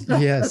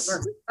 Yes.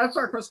 That's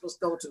our Christmas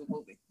go-to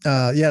movie.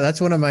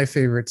 That's one of my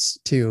favorites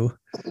too.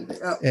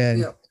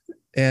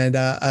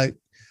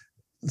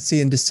 Let's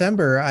see, in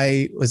December,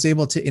 I was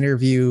able to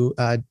interview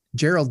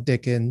Gerald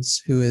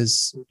Dickens, who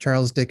is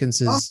Charles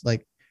Dickens's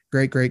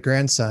great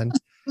grandson.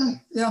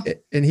 Yeah.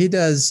 And he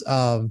does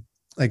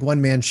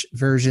one-man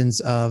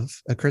versions of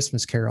A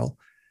Christmas Carol.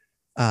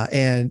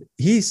 And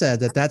he said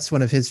that that's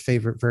one of his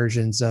favorite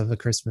versions of A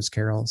Christmas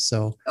Carol.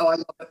 So, I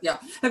love it. Yeah.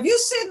 Have you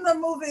seen the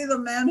movie The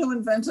Man Who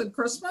Invented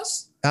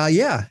Christmas?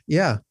 Yeah.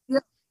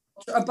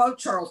 About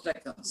Charles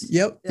Dickens.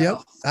 Yep.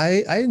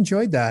 I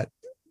enjoyed that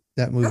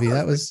movie.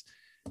 That was,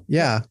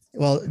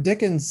 Well,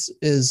 Dickens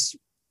is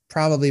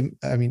probably,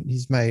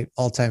 he's my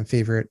all-time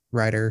favorite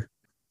writer.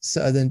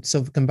 So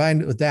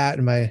combined with that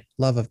and my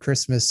love of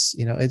Christmas,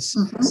 it's,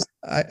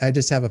 I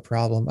just have a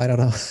problem. I don't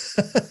know.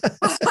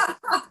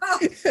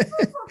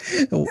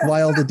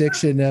 Wild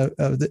addiction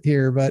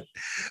here, but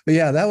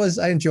that was,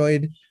 I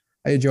enjoyed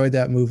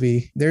that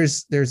movie.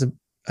 There's a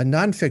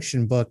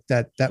nonfiction book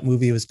that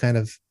movie was kind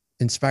of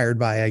inspired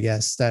by, I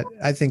guess, that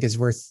I think is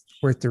worth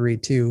to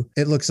read too.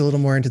 It looks a little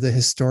more into the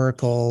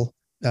historical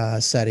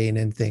setting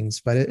and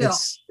things, but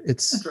it's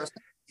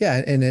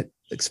and it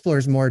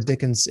explores more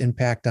Dickens'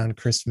 impact on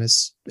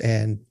Christmas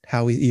and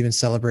how we even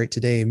celebrate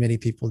today. Many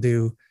people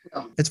do.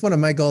 It's one of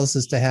my goals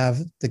is to have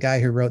the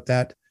guy who wrote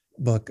that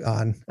book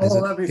on as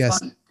a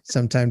guest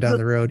sometime down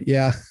the road.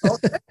 Yeah.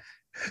 Okay.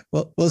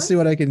 Well, we'll see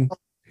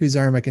whose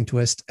arm I can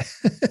twist.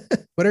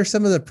 What are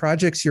some of the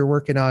projects you're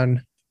working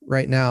on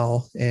right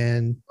now?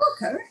 And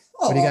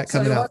what do you got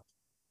coming out?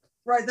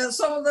 Right.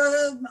 So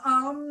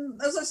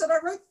as I said, I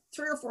write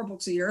 3 or 4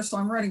 books a year. So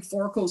I'm writing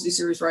 4 cozy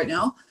series right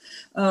now.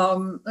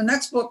 The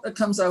next book that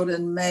comes out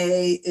in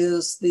May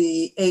is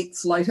the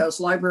 8th Lighthouse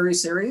Library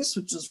series,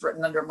 which is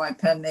written under my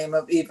pen name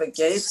of Eva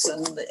Gates.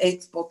 And the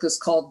 8th book is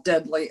called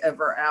Deadly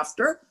Ever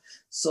After.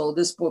 So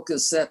this book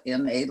is set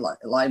in a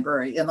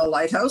library in a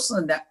lighthouse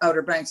in the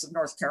Outer Banks of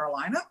North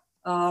Carolina.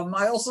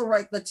 I also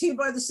write the Tea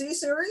by the Sea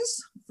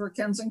series for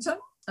Kensington,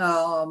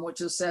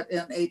 which is set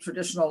in a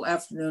traditional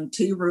afternoon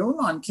tea room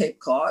on Cape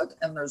Cod.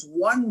 And there's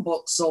 1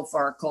 book so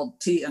far called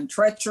Tea and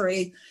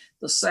Treachery.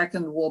 The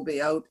second will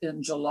be out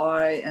in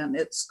July, and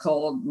it's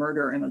called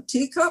Murder in a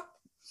Teacup.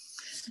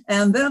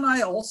 And then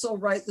I also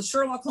write the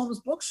Sherlock Holmes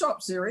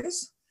Bookshop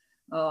series,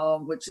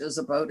 which is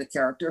about a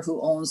character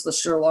who owns the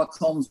Sherlock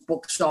Holmes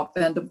Bookshop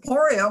and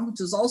Emporium, which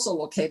is also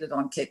located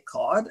on Cape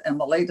Cod. And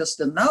the latest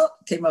in that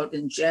came out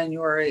in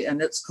January,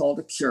 and it's called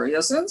A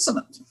Curious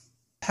Incident.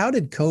 How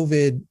did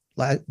COVID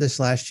this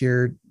last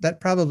year,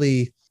 that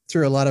probably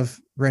threw a lot of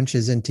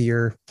wrenches into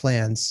your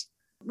plans?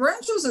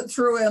 Wrenches it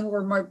threw in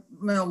were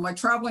my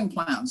traveling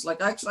plans.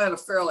 Like, actually, I had a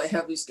fairly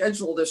heavy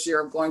schedule this year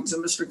of going to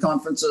mystery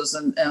conferences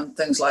and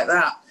things like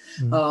that.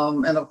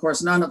 Mm-hmm. And of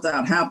course, none of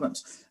that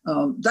happened.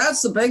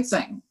 That's the big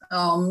thing.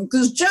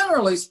 Because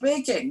generally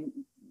speaking,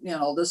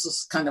 this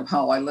is kind of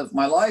how I live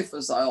my life,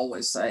 as I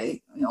always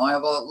say. I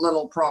have a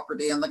little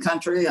property in the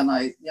country, and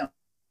I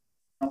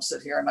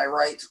sit here and I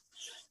write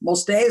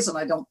most days, and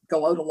I don't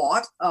go out a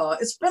lot.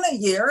 It's been a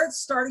year. It's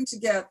starting to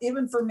get,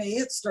 even for me,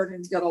 it's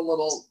starting to get a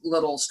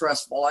little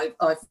stressful.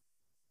 I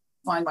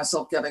find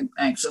myself getting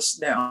anxious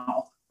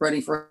now,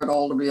 ready for it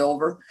all to be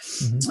over.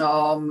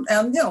 Mm-hmm.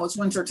 And it's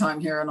winter time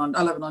here, and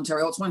I live in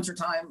Ontario. It's winter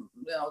time.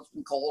 It's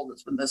been cold.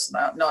 It's been this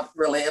and that. Not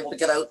really able to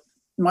get out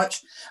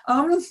much. But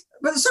certainly,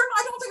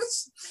 I don't think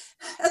it's,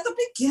 at the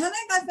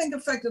beginning, I think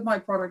affected my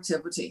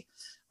productivity.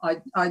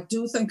 I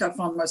do think I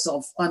found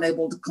myself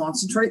unable to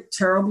concentrate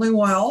terribly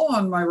well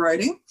on my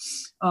writing.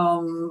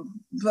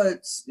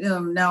 But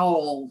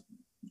now,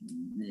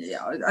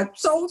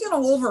 so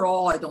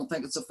overall, I don't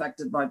think it's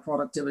affected my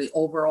productivity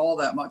overall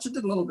that much. It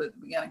did a little bit at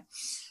the beginning.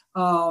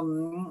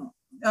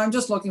 I'm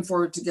just looking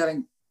forward to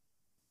getting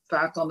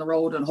back on the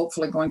road and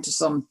hopefully going to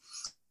some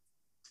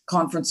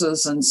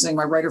conferences and seeing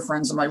my writer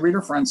friends and my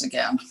reader friends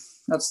again.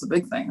 That's the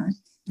big thing, right?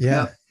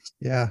 Yeah.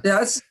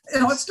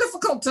 It's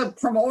difficult to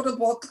promote a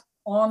book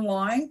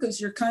online because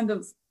you're kind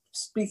of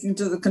speaking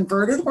to the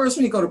converted. Whereas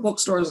when you go to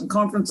bookstores and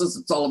conferences,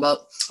 it's all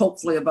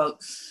hopefully about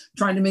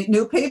trying to meet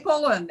new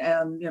people and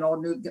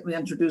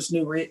introduce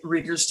new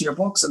readers to your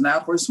books and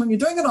that. Whereas when you're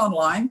doing it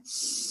online,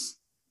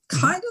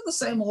 kind of the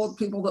same old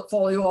people that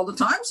follow you all the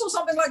time. So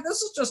something like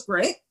this is just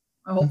great.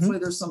 Hopefully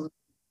there's some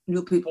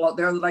new people out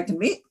there that I can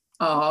meet.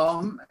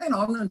 I'm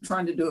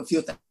trying to do a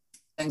few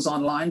things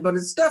online, but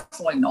it's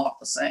definitely not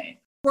the same.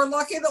 We're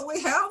lucky that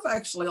we have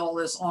actually all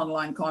this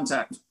online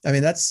contact. I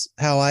mean, that's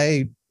how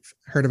I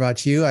heard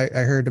about you. I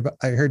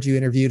heard you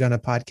interviewed on a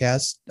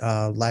podcast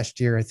last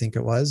year, I think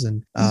it was.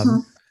 And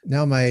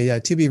now my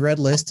to be read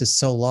list is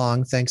so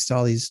long, thanks to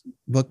all these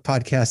book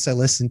podcasts I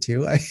listen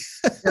to.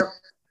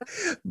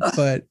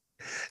 But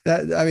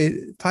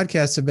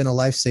podcasts have been a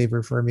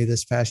lifesaver for me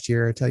this past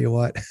year. I tell you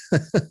what.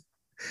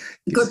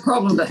 Good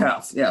problem to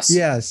have. Yes.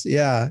 Yes.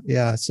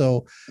 Yeah.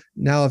 So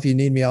now if you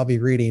need me, I'll be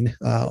reading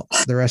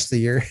the rest of the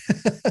year.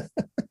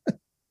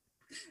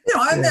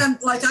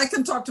 I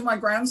can talk to my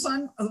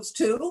grandson, who's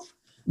 2.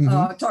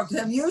 Talk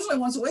to him usually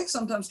once a week,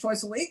 sometimes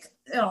twice a week,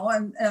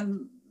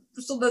 and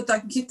so that I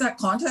can keep that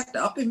contact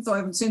up, even though I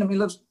haven't seen him. He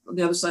lives on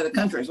the other side of the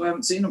country, so I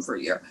haven't seen him for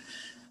a year.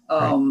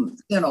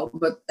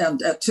 But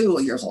at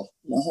 2 years old,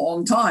 a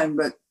long time,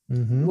 but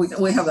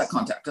we have that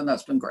contact, and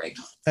that's been great.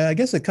 I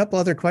guess a couple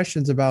other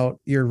questions about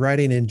your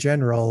writing in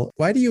general.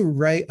 Why do you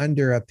write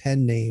under a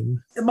pen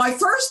name? My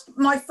first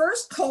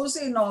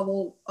cozy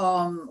novel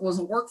was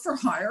a work for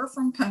hire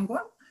from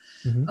Penguin.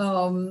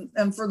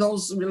 And for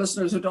those of your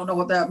listeners who don't know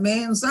what that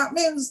means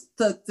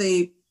that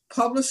the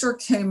publisher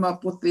came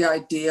up with the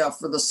idea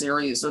for the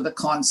series or the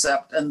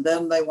concept, and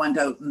then they went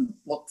out and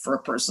looked for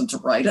a person to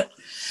write it.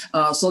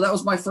 So that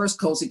was my first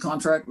cozy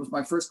contract, was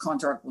my first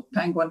contract with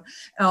Penguin.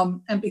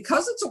 And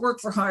because it's a work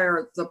for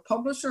hire, the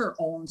publisher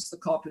owns the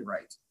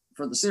copyright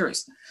for the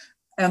series.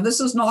 And this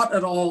is not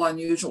at all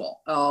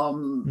unusual.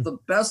 The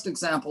best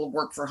example of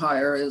work for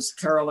hire is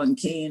Carolyn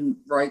Keene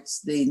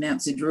writes the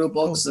Nancy Drew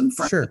books and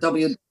Frank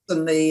W.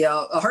 and the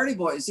Hardy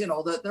Boys.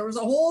 That there was a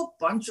whole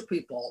bunch of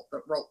people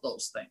that wrote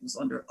those things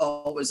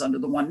always under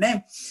the one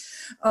name.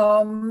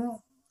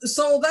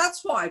 So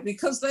that's why,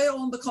 because they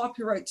own the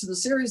copyright to the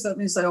series, that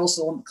means they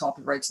also own the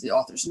copyright to the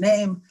author's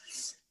name.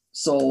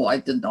 So I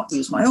did not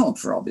use my own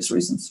for obvious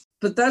reasons.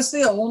 But that's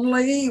the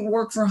only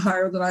work for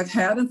hire that I've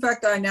had. In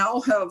fact, I now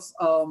have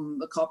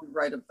the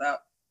copyright of that.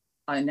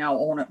 I now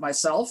own it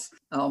myself.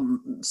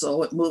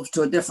 So it moved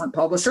to a different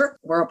publisher,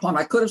 whereupon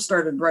I could have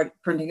started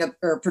printing it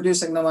or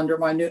producing them under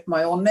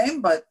my own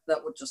name, but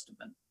that would just have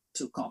been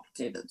too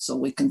complicated. So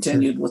we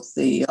continued with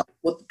the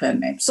pen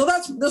name. So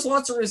there's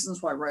lots of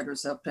reasons why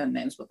writers have pen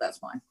names, but that's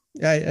fine.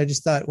 I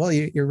just thought, well,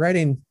 you're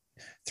writing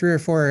 3 or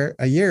 4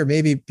 a year,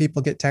 maybe people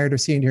get tired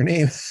of seeing your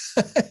name.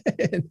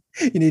 And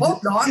you need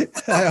Hope not.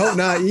 I hope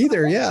not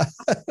either. Yeah.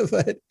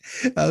 But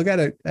I've got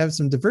to have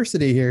some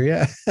diversity here.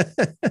 Yeah.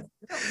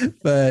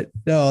 But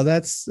no,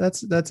 that's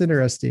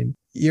interesting.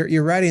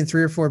 You're writing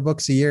 3 or 4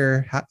 books a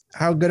year.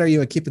 How good are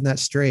you at keeping that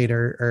straight?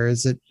 Or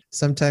is it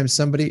sometimes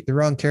the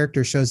wrong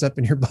character shows up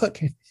in your book?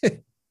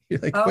 You're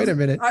like, wait a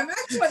minute. I'm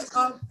actually,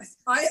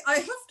 I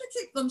have to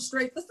keep them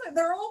straight.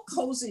 They're all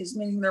cozies,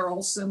 meaning they're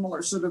all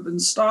similar sort of in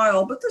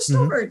style, but they're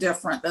still very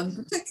different. And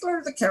in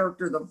particular, the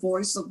character, the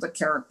voice of the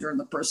character and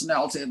the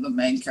personality of the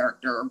main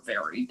character are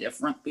very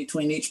different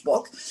between each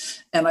book.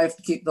 And I have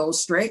to keep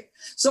those straight.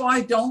 So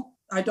I don't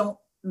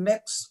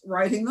mix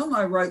writing them.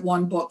 I write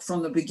one book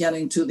from the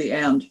beginning to the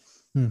end.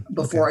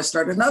 Before I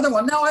start another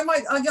one. Now I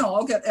might,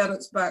 I'll get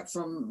edits back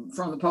from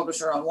the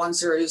publisher on one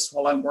series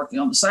while I'm working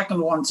on the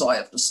second one, so I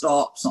have to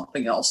stop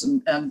something else,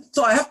 and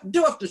so I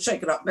have to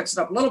shake it up, mix it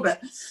up a little bit,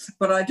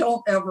 but I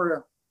don't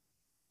ever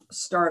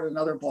start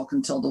another book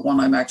until the one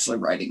I'm actually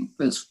writing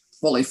is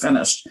fully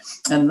finished,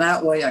 and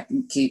that way I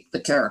can keep the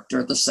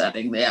character, the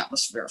setting, the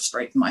atmosphere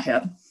straight in my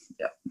head.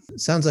 Yeah.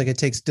 Sounds like it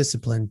takes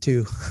discipline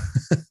too.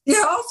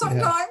 Yeah,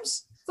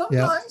 sometimes.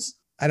 Yeah.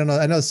 I don't know.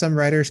 I know some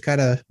writers kind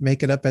of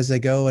make it up as they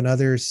go, and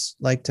others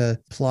like to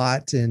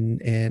plot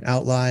and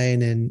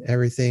outline and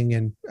everything.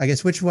 And I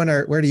guess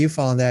where do you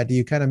fall on that? Do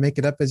you kind of make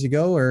it up as you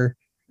go, or?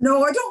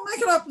 No, I don't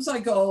make it up as I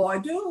go. I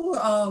do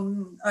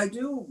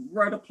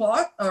write a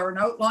plot or an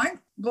outline,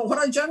 but what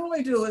I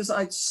generally do is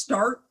I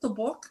start the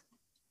book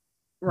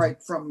right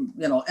from,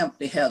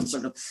 empty head,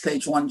 sort of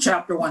page 1,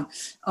 chapter 1,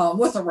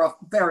 with a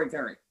very,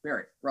 very,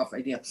 very rough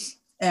idea.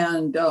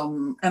 And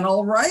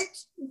I'll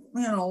write,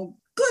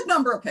 good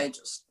number of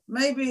pages,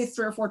 maybe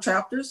 3 or 4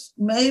 chapters,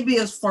 maybe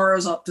as far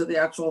as up to the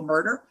actual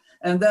murder.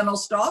 And then I'll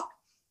stop.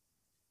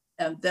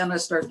 And then I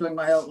start doing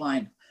my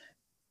outline.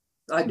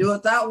 I do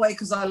it that way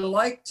because I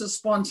like to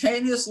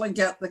spontaneously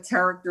get the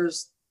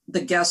characters,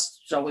 the guest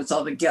stars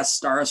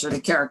or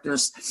the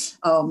characters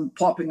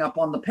popping up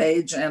on the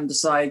page and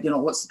decide,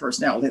 what's the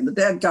personality of the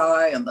dead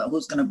guy and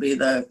who's going to be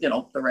the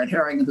red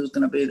herring and who's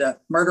going to be the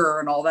murderer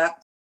and all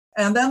that.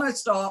 And then I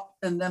stop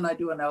and then I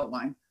do an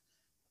outline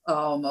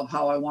of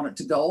how I want it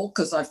to go,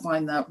 because I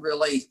find that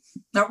really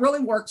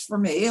works for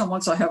me. And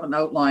once I have an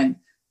outline,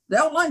 the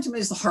outline to me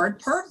is the hard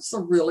part. It's the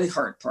really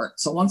hard part.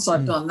 So once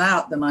I've done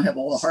that, then I have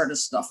all the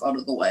hardest stuff out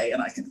of the way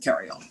and I can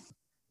carry on.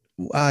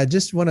 I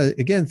just want to,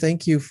 again,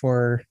 thank you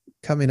for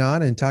coming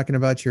on and talking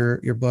about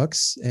your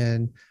books.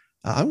 And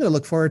I'm going to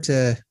look forward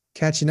to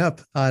catching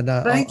up on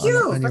your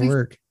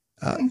work.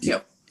 Thank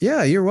you.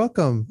 Yeah, you're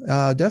welcome.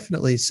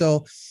 Definitely.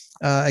 So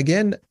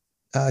again,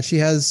 she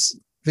has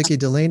Vicki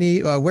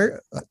Delany. I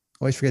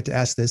always forget to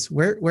ask this.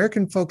 Where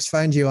can folks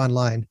find you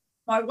online?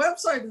 My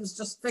website is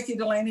just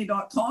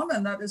vickidelany.com,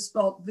 and that is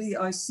spelled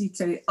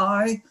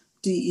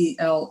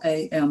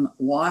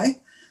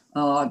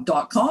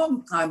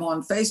VICKIDELANY.com. I'm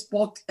on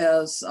Facebook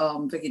as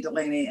Vicki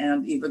Delany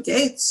and Eva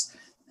Gates,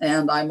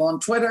 and I'm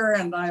on Twitter,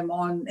 and I'm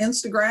on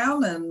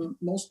Instagram, and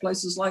most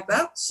places like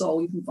that.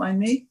 So you can find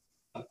me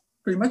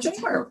pretty much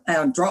anywhere.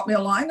 And drop me a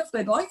line if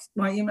they'd like.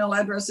 My email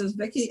address is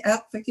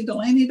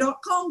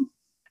vicky@vickidelany.com.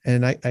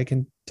 And I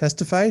can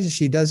testify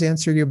she does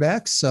answer you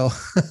back. So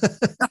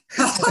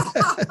go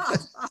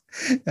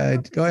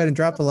ahead and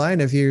drop a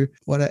line if you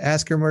want to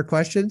ask her more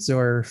questions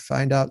or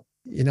find out,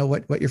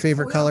 what your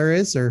favorite color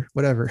is or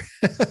whatever.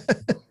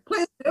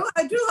 Please do.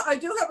 I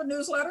do have a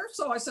newsletter.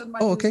 So I send my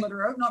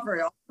newsletter out, not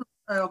very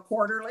often,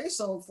 quarterly.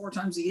 So 4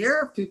 times a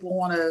year. If people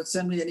want to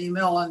send me an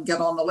email and get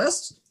on the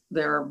list,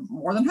 they're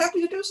more than happy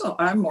to do so.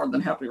 I'm more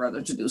than happy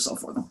rather to do so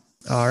for them.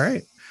 All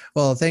right.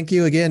 Well, thank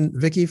you again,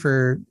 Vicki,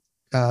 for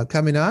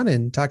coming on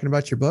and talking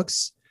about your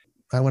books.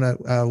 I want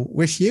to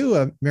wish you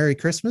a Merry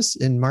Christmas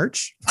in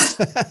March.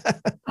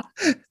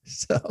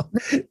 So,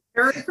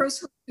 Merry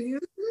Christmas to you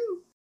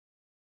too.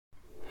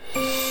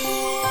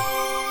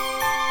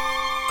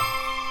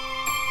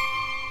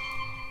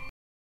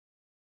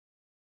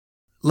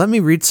 Let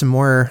me read some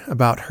more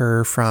about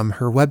her from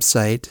her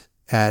website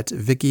at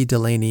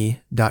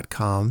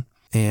vickidelany.com,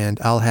 and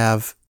I'll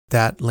have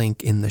that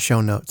link in the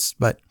show notes.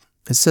 But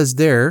it says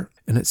there,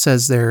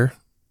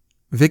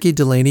 Vicki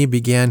Delany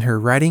began her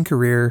writing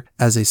career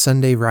as a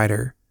Sunday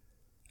writer.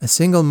 A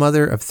single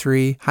mother of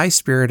 3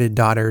 high-spirited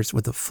daughters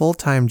with a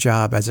full-time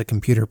job as a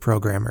computer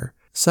programmer.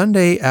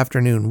 Sunday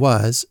afternoon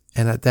was,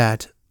 and at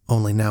that,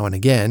 only now and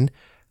again,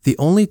 the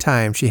only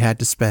time she had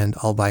to spend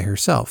all by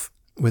herself,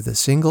 with a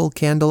single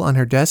candle on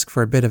her desk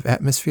for a bit of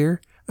atmosphere,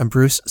 a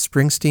Bruce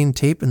Springsteen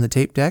tape in the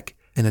tape deck,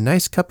 and a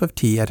nice cup of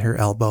tea at her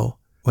elbow.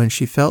 When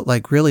she felt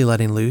like really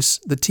letting loose,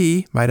 the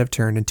tea might have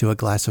turned into a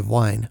glass of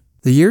wine.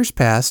 The years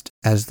passed,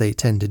 as they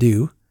tend to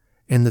do,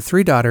 and the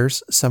 3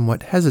 daughters,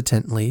 somewhat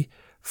hesitantly,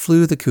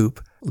 flew the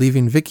coop,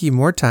 leaving Vicki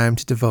more time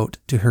to devote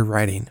to her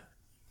writing.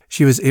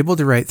 She was able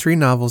to write 3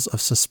 novels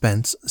of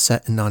suspense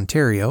set in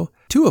Ontario,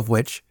 2 of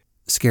which,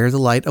 Scare the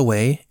Light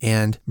Away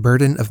and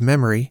Burden of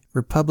Memory,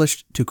 were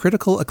published to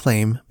critical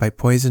acclaim by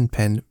Poison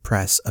Pen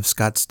Press of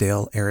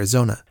Scottsdale,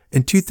 Arizona.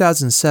 In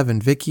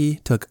 2007, Vicki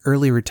took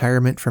early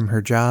retirement from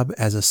her job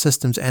as a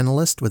systems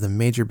analyst with a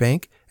major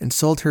bank and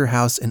sold her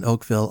house in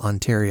Oakville,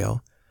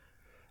 Ontario.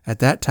 At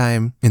that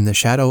time, In the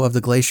Shadow of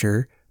the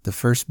Glacier, the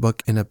first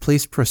book in a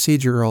police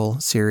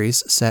procedural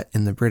series set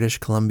in the British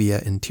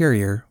Columbia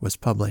interior, was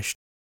published.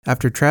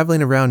 After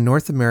traveling around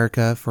North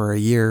America for a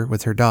year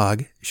with her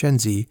dog,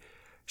 Shenzi,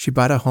 she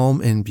bought a home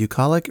in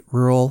bucolic,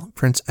 rural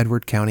Prince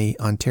Edward County,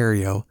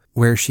 Ontario,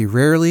 where she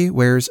rarely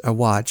wears a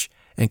watch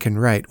and can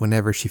write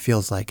whenever she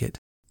feels like it.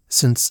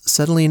 Since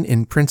settling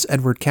in Prince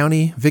Edward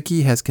County,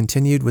 Vicki has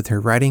continued with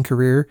her writing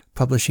career,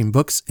 publishing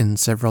books in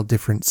several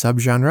different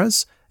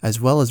subgenres,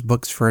 as well as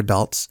books for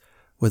adults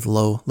with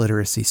low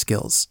literacy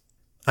skills.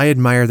 I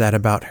admire that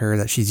about her,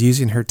 that she's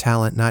using her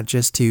talent not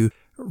just to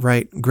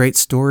write great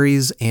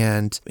stories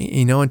and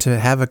to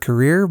have a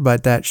career,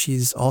 but that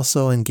she's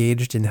also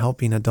engaged in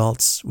helping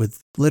adults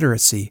with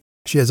literacy.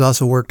 She has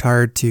also worked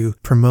hard to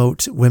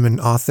promote women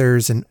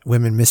authors and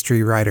women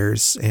mystery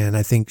writers, and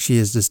I think she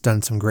has just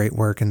done some great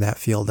work in that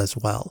field as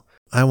well.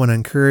 I want to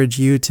encourage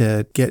you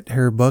to get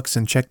her books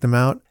and check them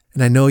out,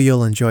 and I know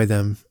you'll enjoy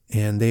them,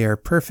 and they are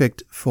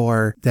perfect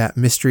for that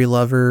mystery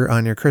lover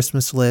on your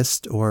Christmas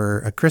list, or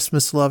a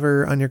Christmas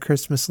lover on your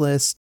Christmas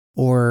list,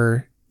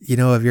 or,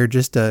 if you're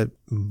just a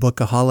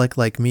bookaholic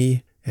like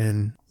me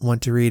and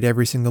want to read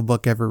every single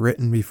book ever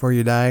written before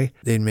you die,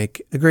 they'd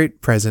make a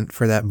great present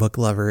for that book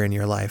lover in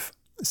your life.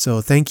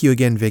 So thank you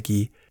again,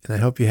 Vicki, and I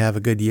hope you have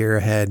a good year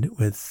ahead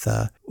with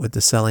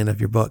the selling of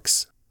your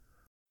books.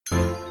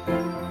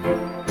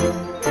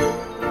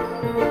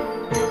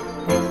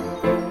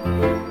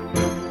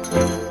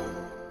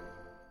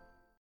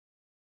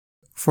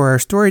 For our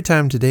story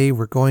time today,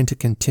 we're going to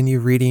continue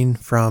reading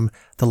from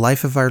The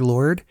Life of Our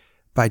Lord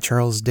by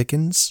Charles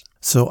Dickens.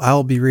 So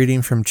I'll be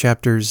reading from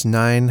chapters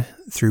 9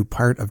 through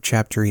part of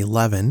chapter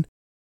 11,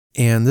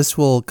 and this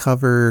will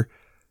cover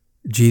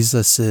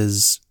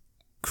Jesus's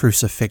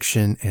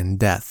crucifixion and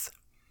death.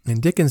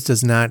 And Dickens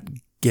does not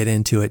get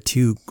into it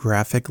too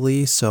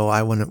graphically, so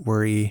I wouldn't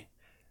worry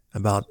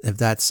about if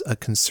that's a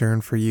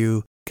concern for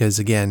you, because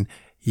again,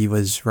 he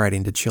was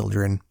writing to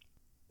children.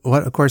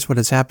 What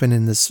has happened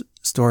in this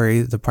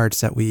story, the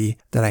parts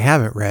that I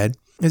haven't read,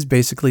 is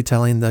basically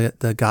telling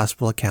the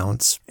gospel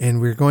accounts.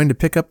 And we're going to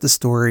pick up the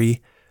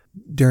story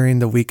during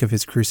the week of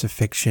his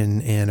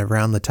crucifixion and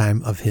around the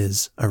time of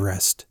his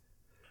arrest.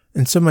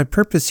 And so my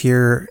purpose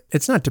here,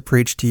 it's not to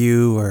preach to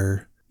you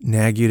or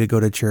nag you to go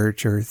to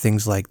church or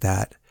things like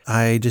that.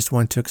 I just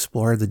want to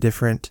explore the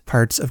different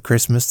parts of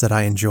Christmas that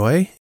I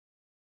enjoy.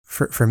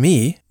 For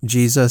me,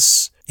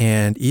 Jesus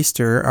and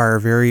Easter are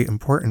very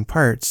important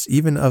parts,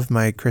 even of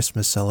my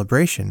Christmas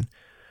celebration,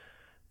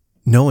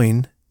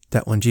 knowing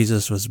that when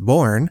Jesus was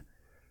born,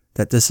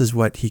 that this is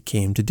what he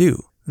came to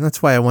do. And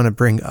that's why I want to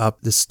bring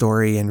up this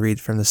story and read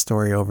from the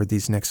story over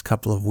these next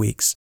couple of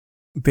weeks.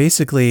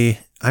 Basically,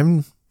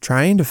 I'm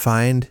trying to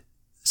find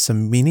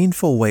some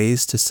meaningful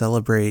ways to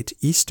celebrate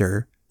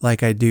Easter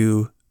like I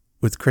do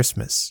with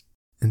Christmas.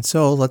 And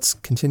so let's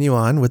continue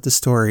on with the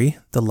story,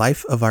 The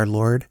Life of Our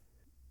Lord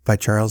by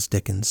Charles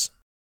Dickens.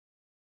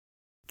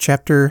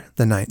 Chapter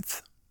the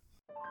 9th.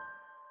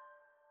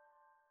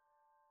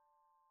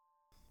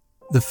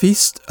 The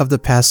feast of the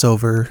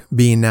Passover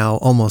being now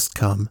almost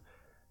come,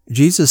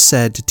 Jesus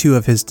said to two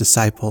of his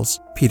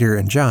disciples, Peter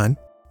and John,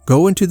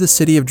 "Go into the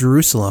city of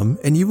Jerusalem,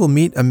 and you will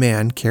meet a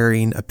man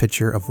carrying a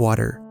pitcher of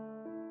water.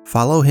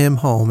 Follow him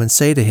home and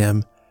say to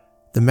him,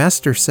 'The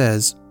Master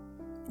says,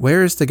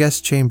 where is the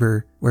guest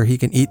chamber where he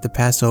can eat the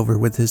Passover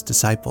with his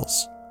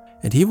disciples?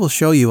 And he will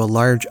show you a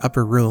large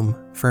upper room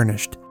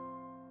furnished.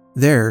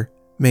 There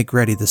make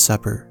ready the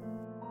supper.'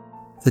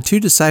 The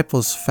two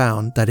disciples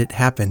found that it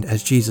happened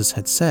as Jesus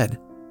had said,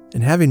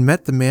 and having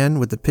met the man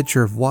with the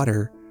pitcher of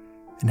water,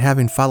 and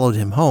having followed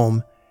him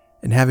home,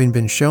 and having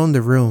been shown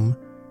the room,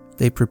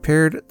 they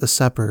prepared the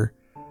supper,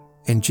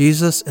 and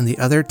Jesus and the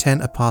other 10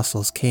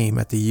 apostles came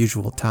at the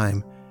usual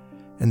time,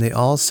 and they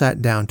all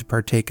sat down to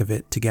partake of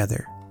it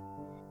together.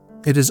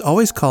 It is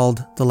always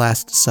called the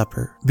Last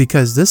Supper,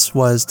 because this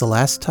was the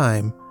last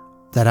time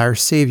that our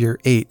Savior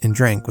ate and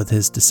drank with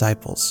his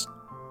disciples.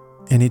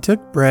 And he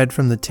took bread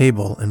from the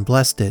table and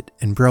blessed it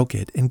and broke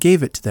it and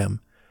gave it to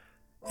them.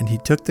 And he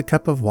took the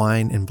cup of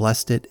wine and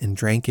blessed it and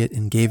drank it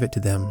and gave it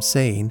to them,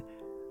 saying,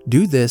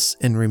 'Do this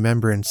in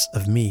remembrance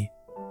of me.'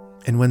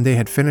 And when they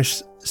had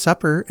finished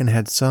supper and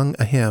had sung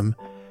a hymn,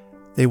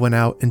 they went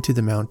out into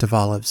the Mount of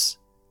Olives.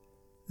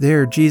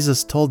 There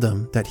Jesus told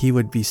them that he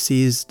would be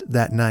seized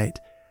that night,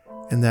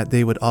 and that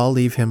they would all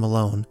leave him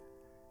alone,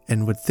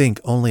 and would think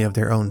only of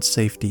their own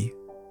safety.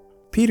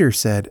 Peter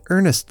said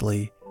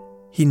earnestly,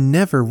 he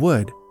never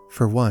would,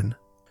 for one.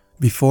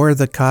 'Before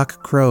the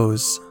cock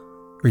crows,'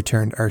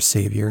 returned our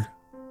Savior,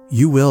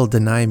 'you will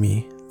deny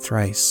me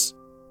thrice.'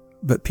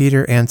 But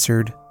Peter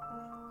answered,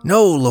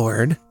 'No,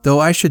 Lord,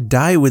 though I should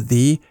die with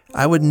thee,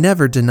 I would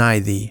never deny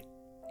thee.'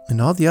 And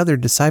all the other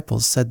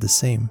disciples said the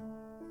same.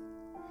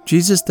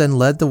 Jesus then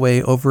led the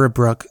way over a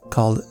brook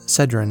called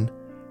Cedron,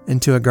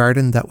 into a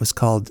garden that was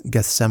called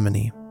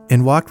Gethsemane,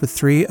 and walked with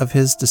 3 of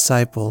his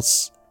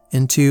disciples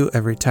into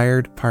a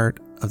retired part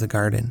of the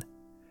garden.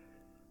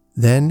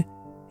 Then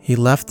he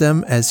left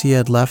them as he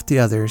had left the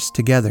others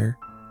together,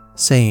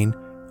 saying,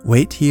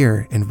 "Wait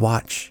here and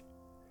watch,"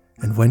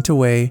 and went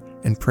away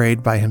and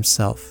prayed by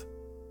himself,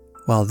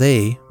 while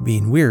they,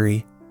 being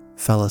weary,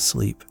 fell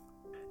asleep.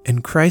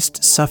 And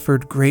Christ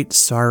suffered great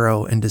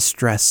sorrow and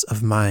distress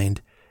of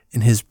mind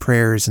in his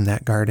prayers in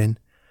that garden,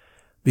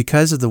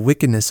 because of the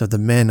wickedness of the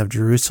men of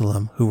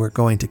Jerusalem who were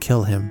going to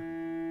kill him.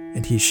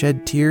 And he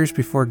shed tears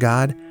before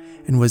God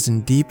and was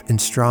in deep and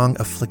strong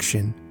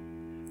affliction.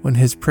 When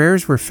his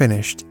prayers were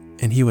finished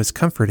and he was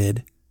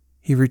comforted,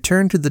 he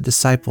returned to the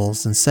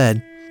disciples and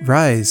said,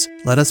 "Rise,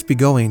 let us be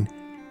going.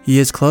 He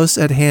is close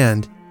at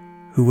hand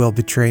who will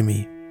betray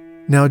me."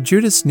 Now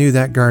Judas knew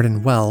that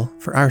garden well,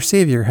 for our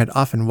Savior had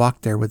often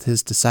walked there with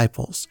his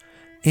disciples.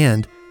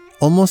 And,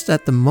 almost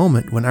at the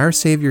moment when our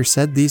Savior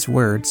said these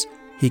words,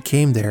 he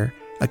came there,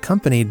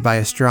 accompanied by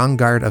a strong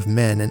guard of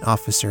men and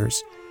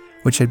officers,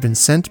 which had been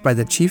sent by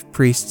the chief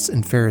priests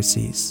and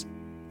Pharisees.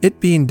 It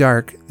being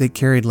dark, they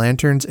carried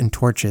lanterns and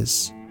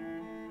torches.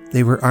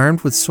 They were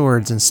armed with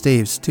swords and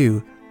staves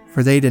too,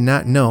 for they did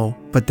not know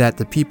but that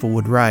the people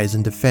would rise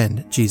and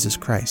defend Jesus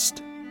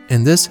Christ.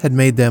 And this had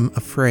made them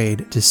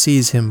afraid to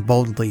seize him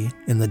boldly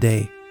in the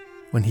day,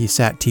 when he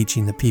sat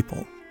teaching the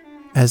people.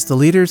 As the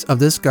leaders of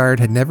this guard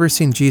had never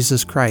seen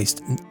Jesus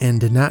Christ and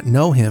did not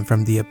know him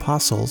from the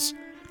apostles,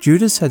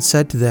 Judas had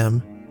said to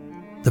them,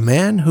 "The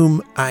man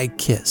whom I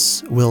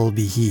kiss will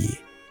be he."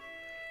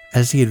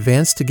 As he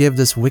advanced to give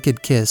this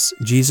wicked kiss,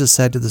 Jesus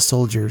said to the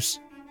soldiers,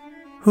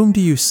 "Whom do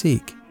you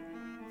seek?"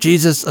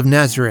 "Jesus of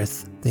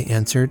Nazareth," they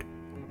answered.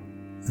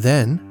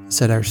 "Then,"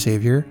 said our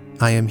Savior,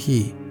 "I am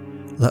he.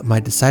 Let my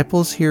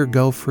disciples here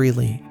go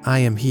freely. I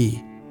am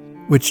he."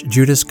 Which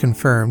Judas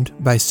confirmed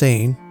by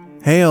saying,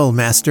 "Hail,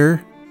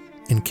 Master,"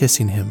 and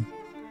kissing him.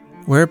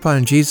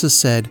 Whereupon Jesus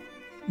said,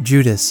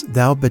 "Judas,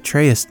 thou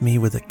betrayest me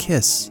with a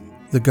kiss."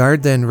 The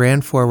guard then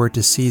ran forward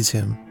to seize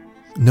him.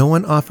 No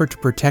one offered to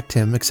protect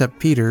him except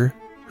Peter,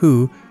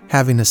 who,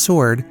 having a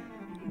sword,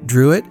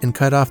 drew it and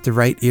cut off the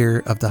right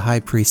ear of the high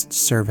priest's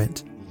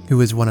servant, who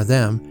was one of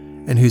them,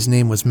 and whose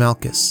name was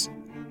Malchus.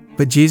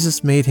 But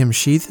Jesus made him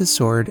sheath his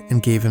sword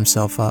and gave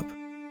himself up.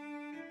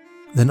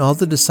 Then all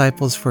the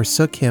disciples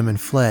forsook him and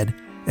fled,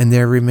 and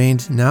there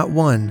remained not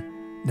one,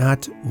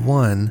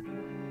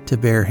 to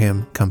bear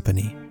him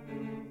company.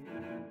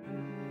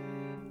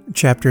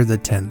 Chapter the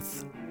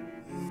 10th.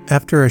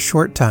 After a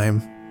short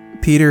time,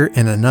 Peter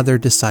and another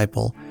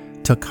disciple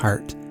took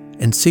heart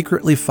and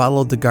secretly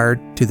followed the guard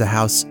to the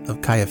house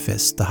of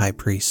Caiaphas the high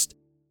priest,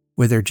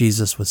 whither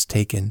Jesus was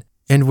taken,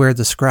 and where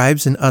the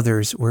scribes and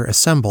others were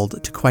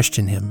assembled to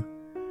question him.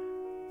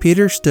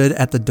 Peter stood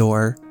at the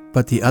door,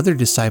 but the other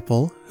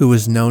disciple, who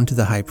was known to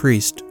the high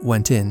priest,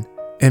 went in,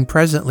 and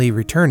presently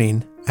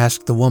returning,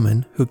 asked the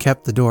woman who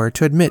kept the door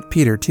to admit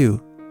Peter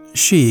too.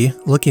 She,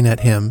 looking at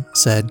him,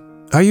 said,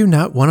 "Are you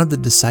not one of the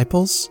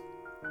disciples?"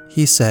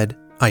 He said,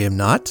 "I am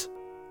not."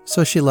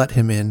 So she let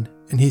him in,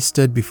 and he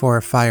stood before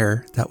a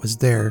fire that was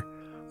there,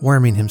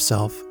 warming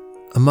himself,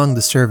 among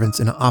the servants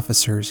and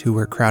officers who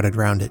were crowded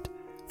round it,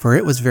 for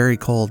it was very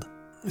cold.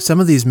 Some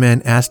of these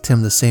men asked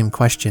him the same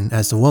question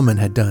as the woman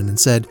had done, and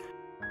said,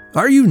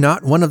 "Are you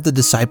not one of the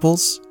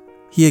disciples?"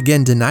 He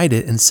again denied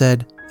it and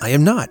said, "I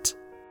am not."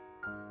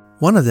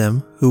 One of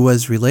them, who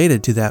was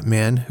related to that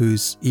man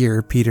whose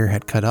ear Peter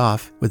had cut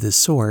off with his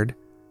sword,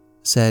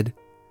 said,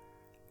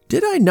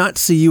 "Did I not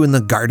see you in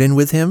the garden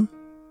with him?"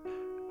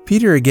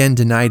 Peter again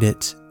denied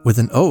it with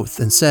an oath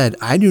and said,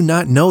 "I do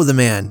not know the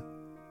man."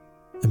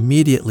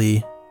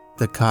 Immediately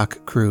the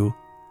cock crew,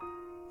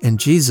 and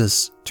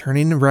Jesus,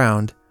 turning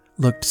around,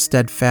 looked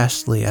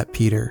steadfastly at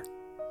Peter.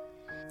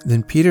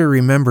 Then Peter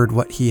remembered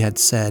what he had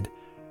said,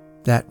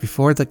 that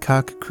before the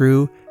cock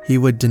crew he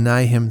would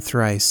deny him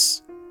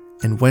thrice,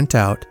 and went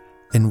out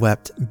and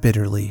wept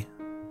bitterly.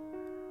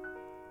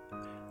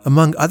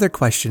 Among other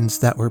questions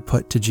that were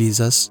put to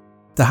Jesus,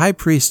 the high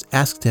priest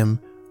asked him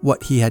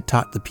what he had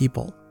taught the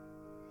people.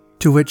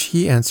 To which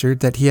he answered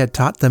that he had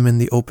taught them in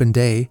the open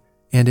day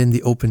and in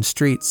the open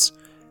streets,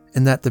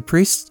 and that the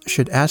priests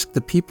should ask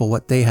the people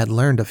what they had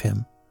learned of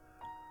him.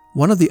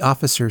 One of the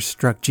officers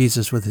struck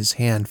Jesus with his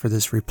hand for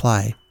this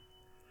reply.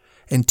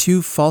 And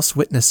 2 false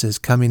witnesses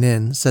coming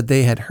in said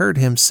they had heard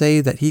him say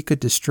that he could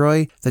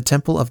destroy the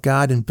temple of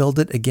God and build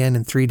it again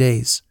in 3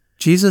 days.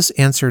 Jesus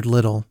answered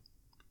little,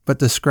 but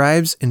the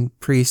scribes and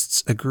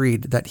priests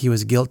agreed that he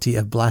was guilty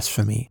of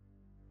blasphemy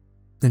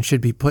and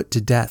should be put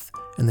to death,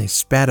 and they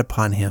spat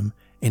upon him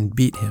and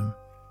beat him.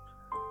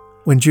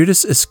 When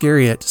Judas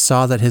Iscariot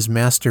saw that his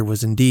master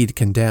was indeed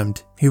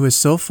condemned, he was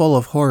so full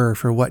of horror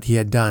for what he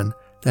had done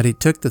that he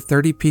took the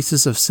 30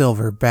 pieces of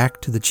silver back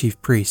to the chief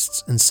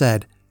priests and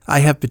said, "I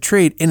have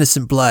betrayed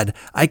innocent blood.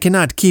 I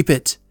cannot keep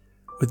it."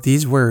 With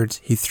these words,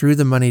 he threw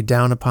the money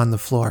down upon the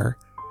floor,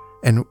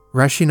 and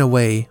rushing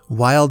away,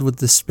 wild with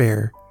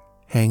despair,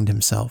 hanged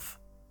himself.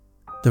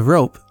 The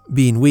rope,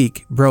 being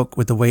weak, broke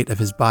with the weight of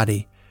his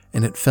body,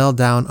 and it fell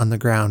down on the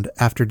ground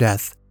after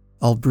death,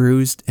 all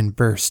bruised and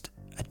burst,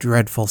 a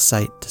dreadful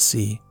sight to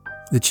see.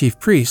 The chief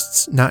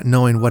priests, not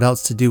knowing what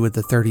else to do with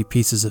the 30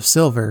 pieces of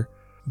silver,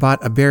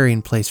 bought a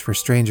burying place for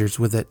strangers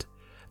with it,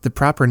 the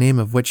proper name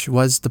of which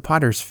was the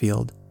Potter's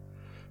Field.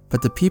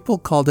 But the people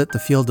called it the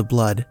Field of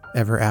Blood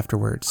ever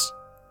afterwards.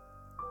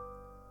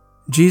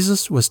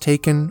 Jesus was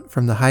taken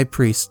from the high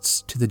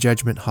priests to the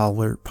judgment hall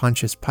where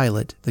Pontius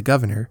Pilate, the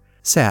governor,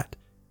 sat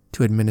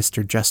to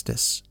administer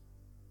justice.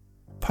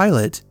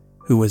 Pilate,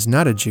 who was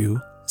not a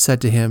Jew,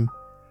 said to him,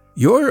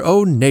 "Your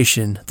own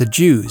nation, the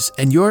Jews,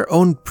 and your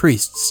own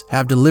priests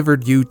have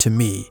delivered you to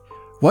me.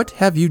 What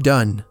have you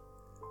done?"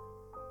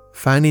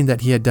 Finding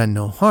that he had done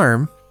no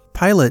harm,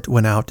 Pilate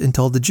went out and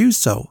told the Jews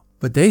so.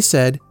 But they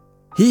said,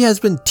 "He has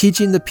been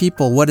teaching the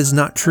people what is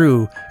not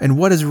true and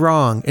what is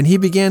wrong, and he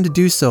began to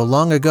do so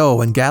long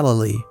ago in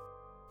Galilee."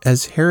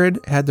 As Herod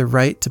had the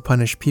right to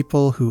punish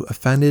people who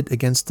offended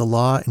against the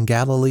law in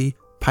Galilee,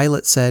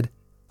 Pilate said,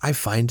 "I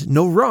find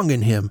no wrong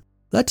in him.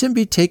 Let him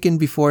be taken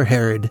before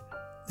Herod."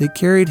 They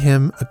carried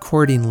him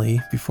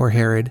accordingly before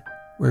Herod,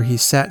 where he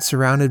sat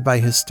surrounded by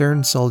his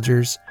stern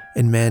soldiers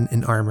and men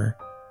in armor.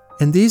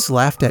 And these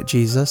laughed at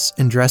Jesus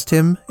and dressed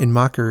him in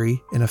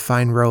mockery in a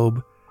fine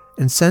robe,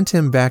 and sent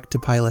him back to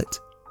Pilate.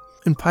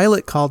 And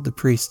Pilate called the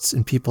priests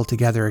and people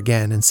together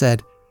again and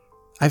said,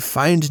 "I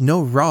find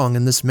no wrong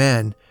in this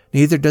man,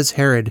 neither does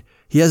Herod.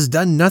 He has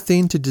done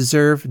nothing to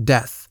deserve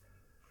death."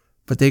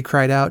 But they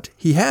cried out,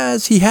 He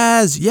has,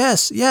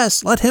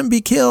 yes, let him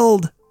be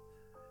killed."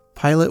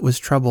 Pilate was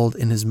troubled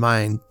in his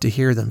mind to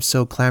hear them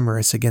so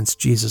clamorous against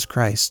Jesus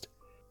Christ.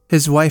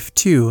 His wife,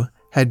 too,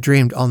 had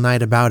dreamed all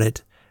night about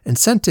it, and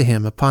sent to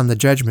him upon the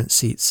judgment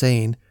seat,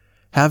 saying,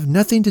 "Have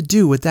nothing to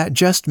do with that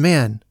just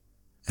man."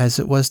 As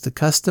it was the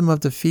custom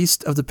of the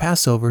feast of the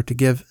Passover to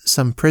give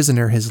some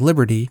prisoner his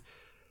liberty,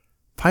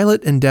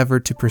 Pilate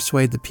endeavored to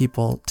persuade the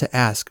people to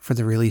ask for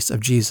the release of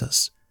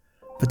Jesus.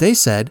 But they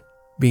said,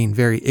 being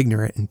very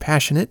ignorant and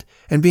passionate,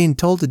 and being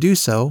told to do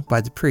so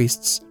by the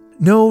priests,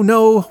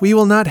 No, we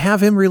will not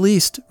have him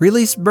released.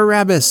 Release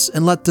Barabbas,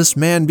 and let this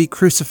man be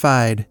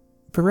crucified."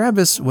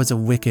 Barabbas was a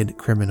wicked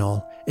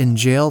criminal, in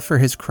jail for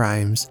his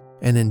crimes,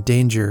 and in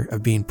danger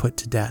of being put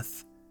to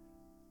death.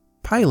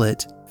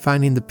 Pilate,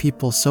 finding the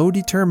people so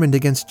determined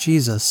against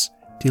Jesus,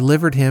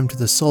 delivered him to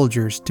the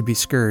soldiers to be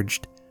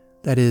scourged,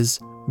 that is,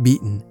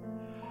 beaten.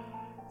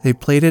 They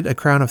plaited a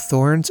crown of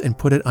thorns and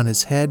put it on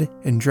his head,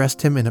 and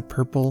dressed him in a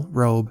purple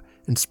robe,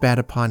 and spat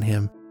upon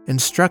him,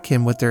 and struck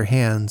him with their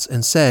hands,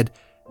 and said,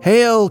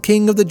 "Hail,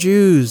 King of the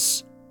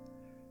Jews!"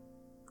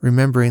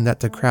 Remembering that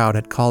the crowd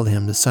had called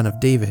him the Son of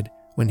David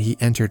when he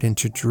entered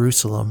into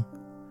Jerusalem.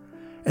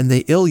 And they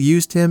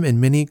ill-used him in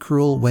many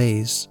cruel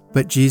ways.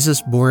 But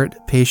Jesus bore it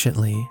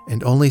patiently,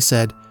 and only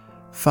said,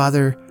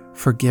 "Father,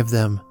 forgive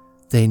them.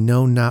 They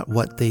know not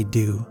what they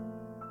do."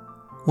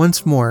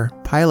 Once more,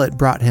 Pilate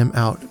brought him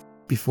out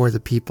before the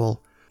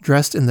people,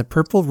 dressed in the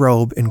purple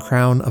robe and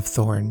crown of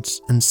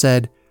thorns, and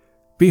said,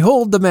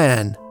 "Behold the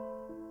man!"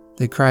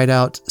 They cried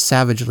out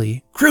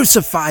savagely,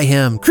 "Crucify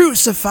him!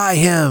 Crucify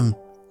him!"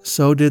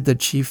 So did the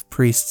chief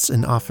priests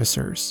and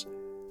officers.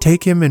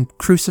 "Take him and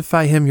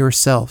crucify him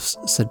yourselves,"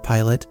 said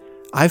Pilate.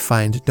 "I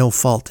find no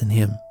fault in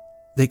him."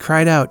 They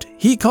cried out,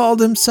 "He called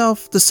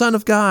himself the Son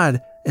of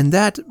God, and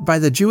that by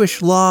the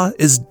Jewish law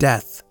is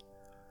death.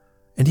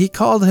 And he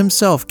called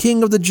himself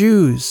King of the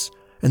Jews,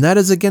 and that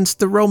is against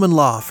the Roman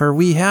law, for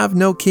we have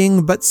no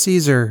king but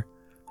Caesar,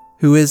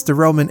 who is the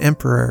Roman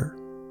emperor.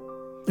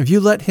 If you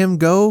let him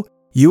go,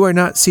 you are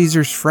not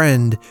Caesar's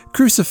friend.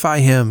 Crucify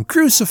him!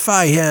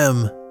 Crucify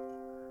him!"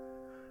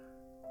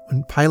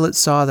 When Pilate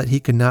saw that he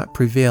could not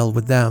prevail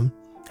with them,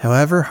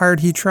 however hard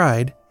he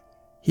tried,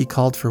 he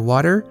called for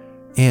water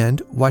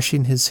and,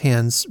 washing his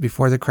hands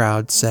before the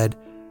crowd, said,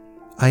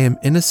 "I am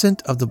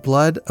innocent of the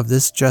blood of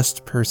this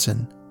just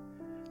person."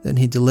 Then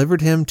he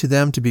delivered him to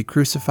them to be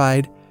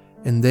crucified,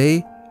 and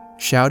they,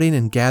 shouting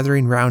and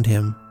gathering round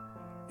him,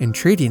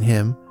 entreating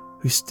him,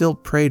 who still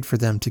prayed for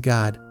them to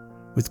God,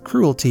 with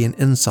cruelty and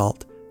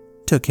insult,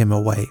 took him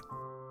away.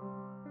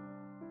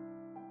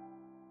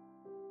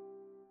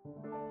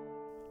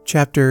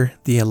 Chapter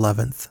the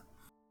 11th.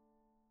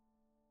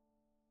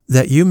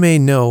 That you may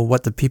know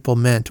what the people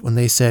meant when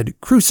they said,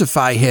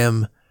 "Crucify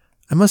him!"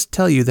 I must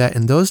tell you that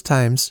in those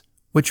times,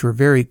 which were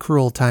very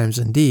cruel times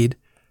indeed,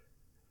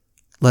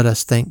 let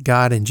us thank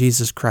God and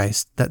Jesus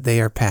Christ that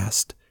they are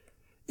past.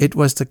 It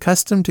was the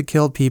custom to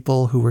kill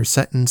people who were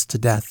sentenced to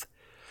death,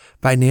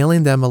 by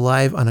nailing them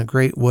alive on a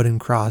great wooden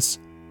cross,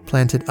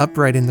 planted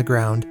upright in the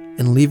ground,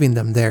 and leaving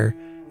them there,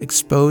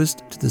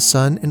 exposed to the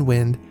sun and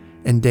wind,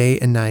 and day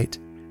and night,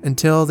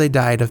 until they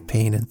died of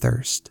pain and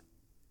thirst.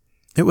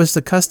 It was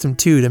the custom,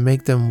 too, to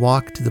make them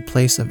walk to the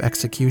place of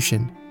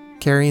execution,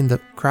 carrying the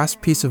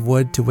crossed piece of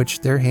wood to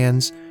which their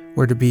hands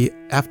were to be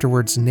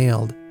afterwards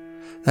nailed,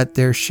 that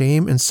their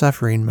shame and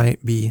suffering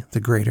might be the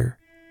greater.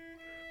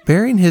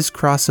 Bearing his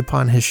cross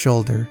upon his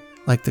shoulder,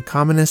 like the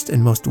commonest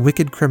and most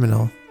wicked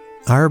criminal,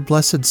 our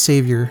blessed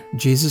Savior,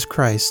 Jesus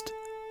Christ,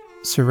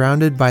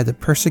 surrounded by the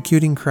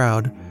persecuting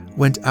crowd,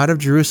 went out of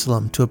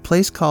Jerusalem to a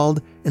place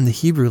called, in the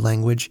Hebrew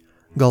language,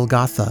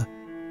 Golgotha,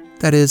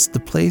 that is, the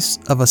place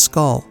of a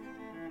skull.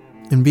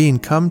 And being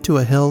come to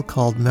a hill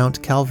called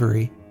Mount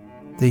Calvary,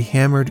 they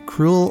hammered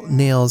cruel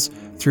nails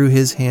through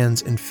his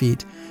hands and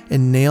feet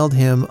and nailed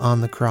him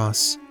on the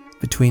cross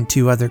between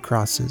two other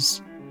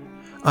crosses,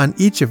 on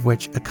each of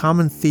which a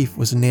common thief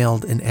was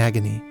nailed in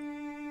agony.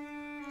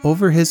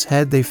 Over his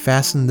head they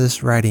fastened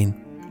this writing,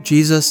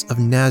 Jesus of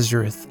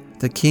Nazareth,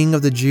 the King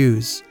of the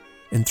Jews,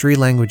 in 3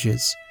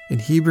 languages, in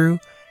Hebrew,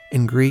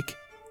 in Greek,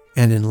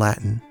 and in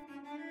Latin.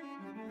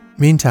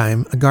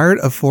 Meantime, a guard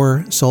of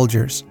 4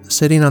 soldiers,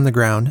 sitting on the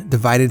ground,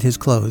 divided his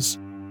clothes,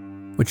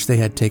 which they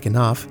had taken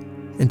off,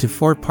 into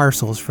 4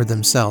 parcels for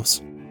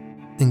themselves,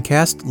 and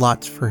cast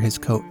lots for his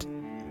coat,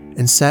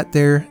 and sat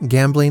there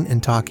gambling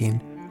and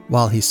talking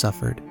while he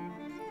suffered.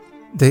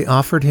 They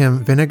offered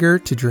him vinegar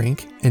to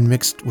drink, and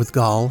mixed with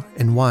gall,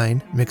 and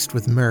wine mixed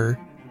with myrrh,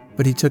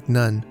 but he took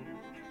none.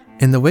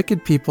 And the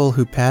wicked people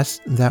who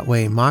passed that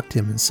way mocked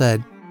him and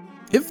said,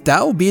 "If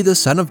thou be the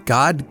Son of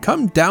God,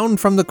 come down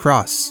from the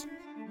cross."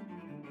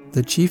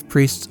 The chief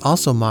priests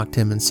also mocked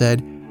him and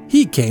said,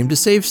 "He came to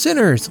save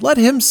sinners, let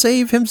him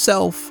save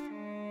himself."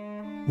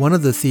 One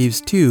of the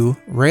thieves too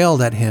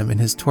railed at him in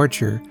his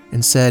torture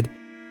and said,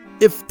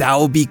 "If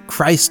thou be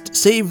Christ,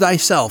 save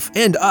thyself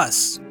and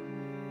us."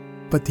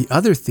 But the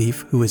other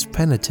thief, who was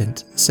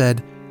penitent,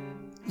 said,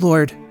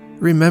 "Lord,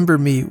 remember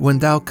me when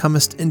thou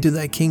comest into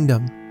thy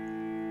kingdom."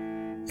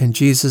 And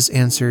Jesus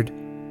answered,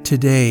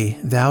 "Today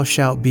thou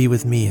shalt be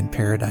with me in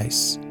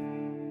paradise."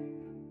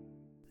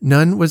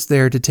 None was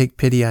there to take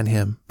pity on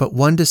him, but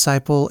 1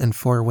 disciple and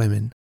 4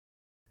 women.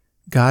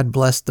 God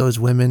blessed those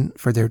women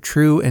for their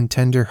true and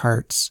tender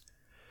hearts.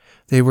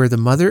 They were the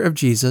mother of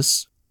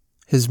Jesus,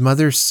 his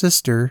mother's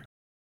sister,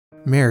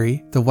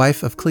 Mary, the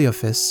wife of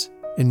Cleophas,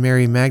 and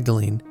Mary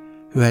Magdalene,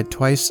 who had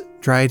twice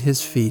dried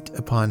his feet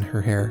upon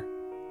her hair.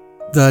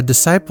 The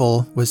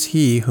disciple was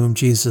he whom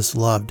Jesus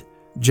loved,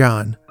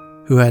 John,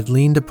 who had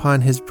leaned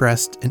upon his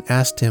breast and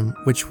asked him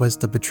which was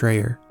the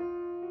betrayer.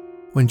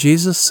 When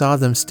Jesus saw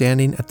them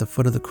standing at the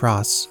foot of the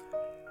cross,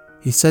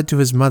 he said to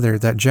his mother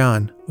that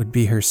John would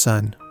be her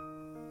son,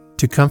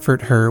 to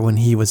comfort her when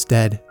he was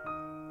dead.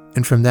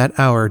 And from that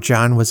hour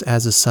John was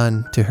as a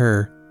son to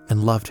her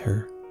and loved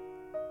her.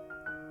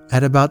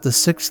 At about the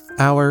 6th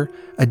hour,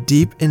 a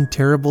deep and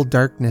terrible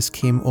darkness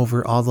came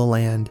over all the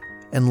land,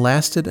 and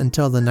lasted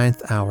until the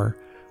 9th hour,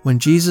 when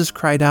Jesus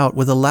cried out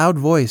with a loud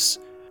voice,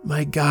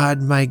 my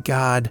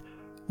God,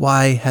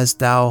 why hast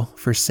thou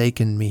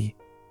forsaken me?"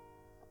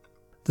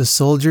 The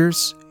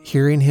soldiers,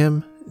 hearing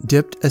him,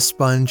 dipped a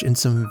sponge in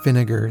some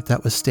vinegar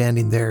that was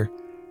standing there,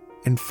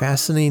 and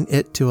fastening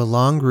it to a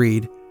long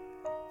reed,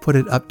 put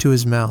it up to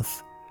his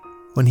mouth.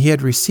 When he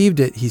had received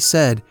it, he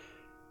said,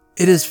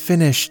 "It is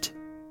finished,"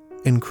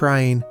 and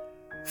crying,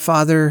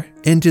 "Father,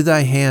 into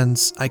thy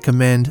hands I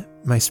commend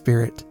my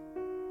spirit,"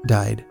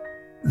 died.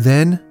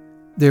 Then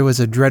there was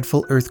a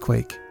dreadful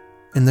earthquake,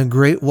 and the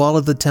great wall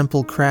of the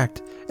temple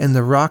cracked, and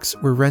the rocks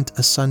were rent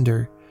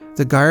asunder.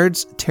 The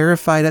guards,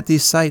 terrified at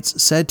these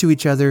sights, said to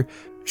each other,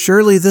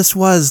 "Surely this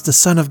was the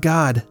Son of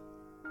God."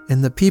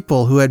 And the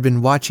people who had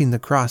been watching the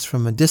cross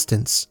from a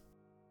distance,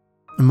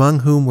 among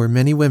whom were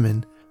many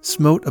women,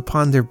 smote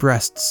upon their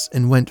breasts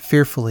and went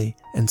fearfully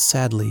and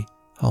sadly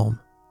home.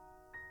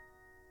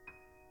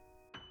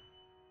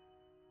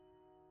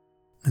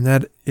 And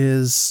that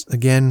is,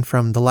 again,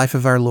 from The Life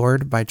of Our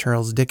Lord by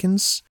Charles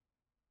Dickens,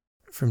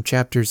 from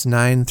chapters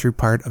 9 through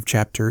part of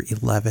chapter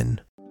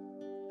 11.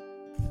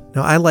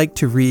 Now, I like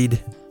to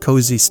read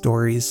cozy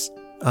stories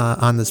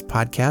on this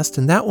podcast,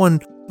 and that one,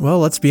 well,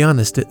 let's be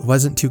honest, it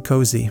wasn't too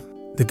cozy.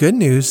 The good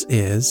news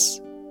is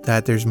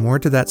that there's more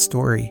to that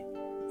story,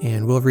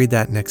 and we'll read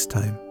that next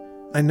time.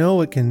 I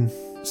know it can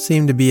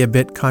seem to be a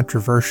bit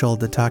controversial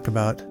to talk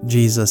about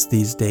Jesus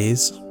these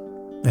days.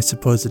 I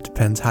suppose it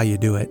depends how you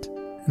do it.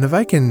 And if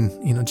I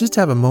can, just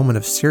have a moment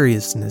of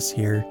seriousness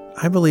here,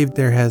 I believe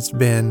there has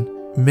been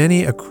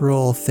many a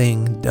cruel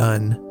thing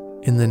done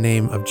in the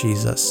name of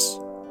Jesus.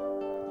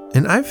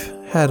 And I've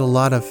had a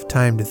lot of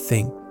time to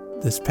think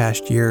this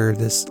past year,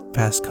 this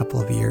past couple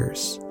of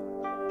years.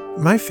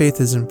 My faith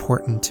is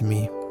important to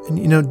me.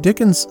 And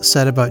Dickens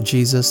said about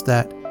Jesus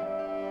that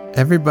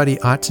everybody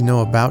ought to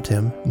know about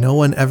him. No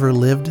one ever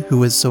lived who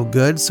was so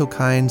good, so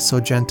kind, so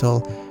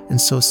gentle, and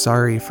so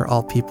sorry for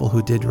all people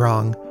who did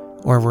wrong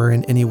or were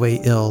in any way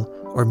ill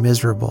or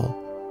miserable.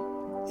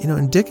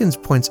 And Dickens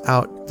points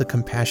out the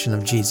compassion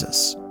of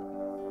Jesus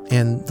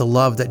and the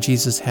love that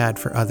Jesus had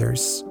for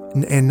others,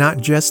 and not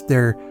just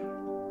their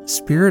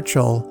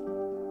spiritual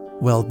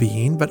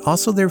well-being, but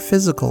also their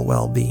physical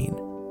well-being.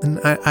 And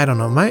I don't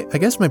know, I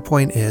guess my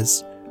point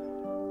is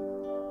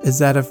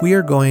that if we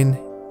are going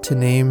to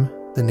name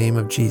the name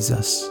of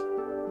Jesus,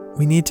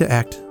 we need to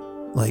act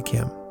like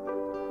him.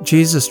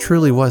 Jesus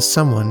truly was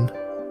someone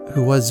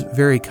who was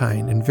very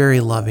kind and very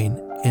loving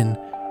and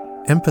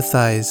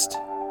empathized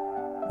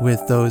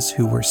with those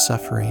who were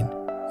suffering.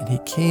 And he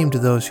came to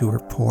those who were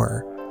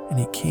poor, and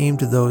he came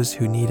to those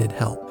who needed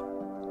help.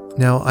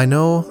 Now, I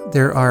know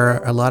there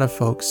are a lot of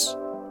folks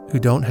who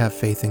don't have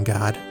faith in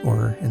God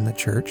or in the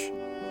church,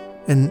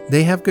 and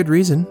they have good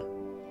reason,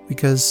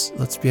 because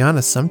let's be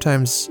honest,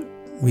 sometimes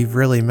we've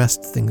really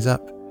messed things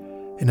up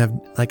and have,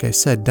 like I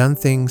said, done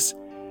things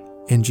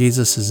in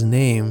Jesus'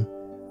 name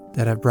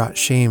that have brought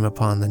shame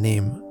upon the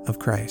name of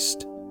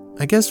Christ.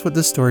 I guess what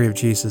the story of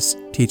Jesus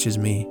teaches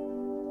me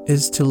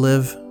is to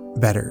live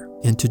better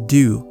and to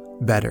do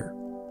better.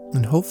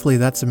 And hopefully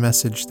that's a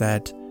message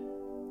that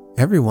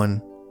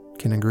everyone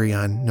can agree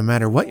on, no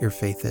matter what your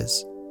faith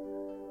is.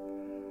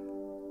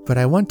 But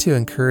I want to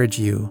encourage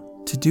you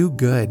to do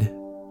good.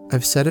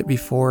 I've said it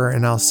before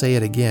and I'll say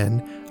it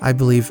again. I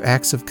believe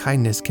acts of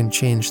kindness can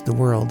change the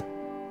world.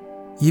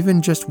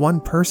 Even just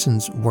one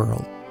person's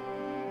world.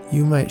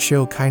 You might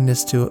show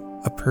kindness to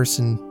a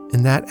person,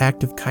 and that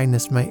act of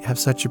kindness might have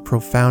such a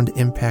profound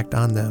impact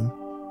on them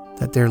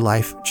that their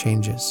life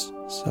changes.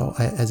 So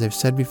as I've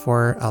said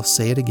before, I'll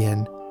say it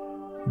again.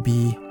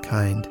 Be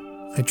kind.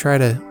 I try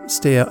to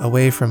stay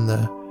away from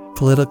the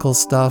political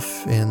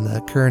stuff and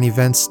the current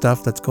events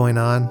stuff that's going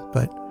on,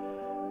 but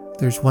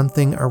there's one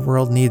thing our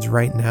world needs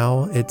right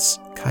now. It's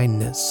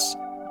kindness.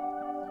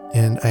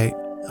 And I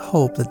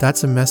hope that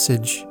that's a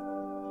message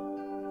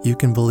you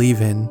can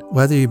believe in,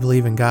 whether you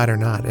believe in God or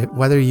not,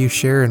 whether you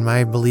share in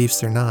my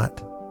beliefs or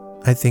not.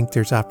 I think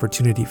there's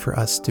opportunity for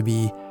us to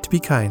be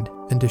kind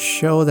and to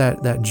show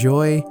that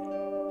joy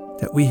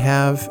that we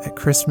have at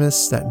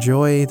Christmas, that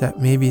joy that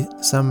maybe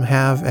some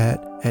have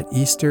at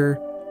Easter,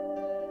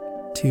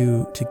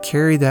 to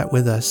carry that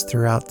with us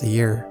throughout the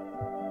year.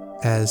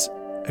 As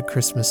a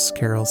Christmas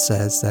carol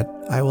says, that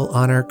I will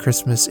honor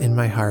Christmas in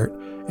my heart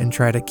and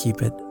try to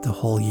keep it the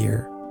whole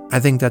year. I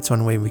think that's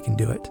one way we can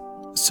do it.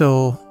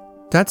 So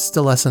that's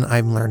the lesson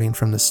I'm learning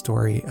from the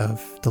story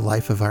of the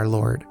life of our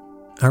Lord.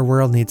 Our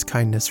world needs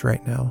kindness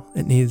right now.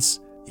 It needs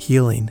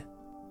healing.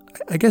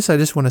 I guess I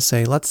just want to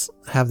say, let's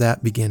have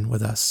that begin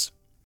with us.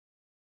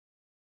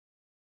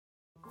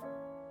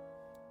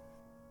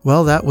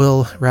 Well, that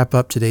will wrap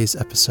up today's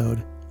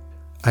episode.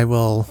 I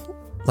will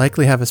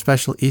likely have a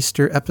special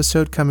Easter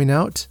episode coming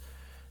out,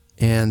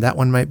 and that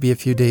one might be a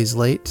few days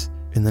late.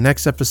 In the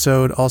next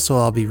episode, also,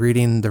 I'll be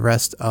reading the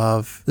rest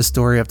of The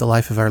Story of the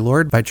Life of Our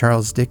Lord by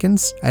Charles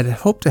Dickens. I'd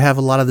hoped to have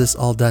a lot of this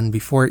all done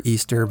before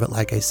Easter, but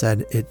like I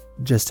said, it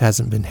just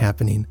hasn't been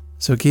happening.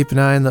 So keep an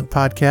eye on the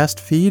podcast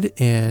feed,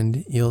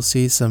 and you'll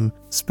see some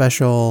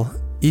special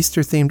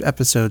Easter-themed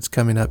episodes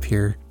coming up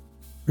here.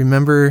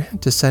 Remember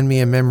to send me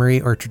a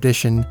memory or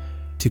tradition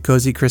to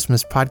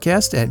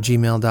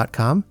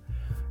cozychristmaspodcast@gmail.com.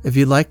 If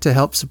you'd like to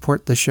help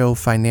support the show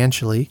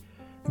financially,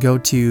 go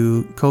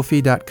to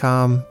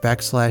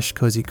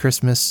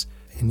ko-fi.com/cozychristmas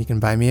and you can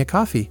buy me a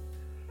coffee.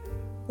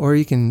 Or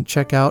you can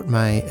check out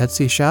my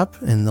Etsy shop,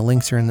 and the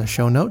links are in the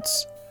show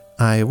notes.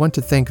 I want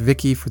to thank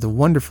Vicki for the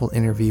wonderful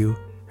interview.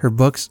 Her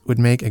books would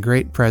make a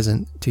great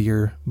present to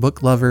your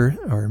book lover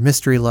or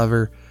mystery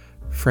lover,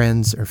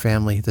 friends, or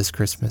family this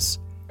Christmas.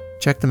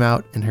 Check them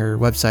out, and her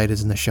website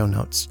is in the show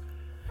notes.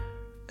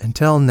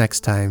 Until next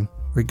time,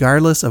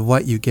 regardless of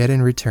what you get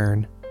in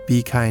return,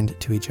 be kind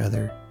to each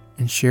other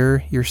and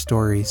share your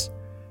stories.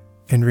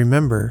 And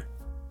remember,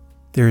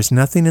 there is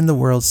nothing in the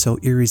world so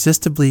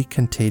irresistibly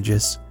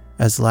contagious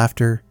as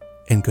laughter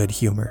and good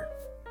humor.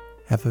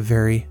 Have a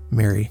very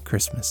Merry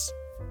Christmas.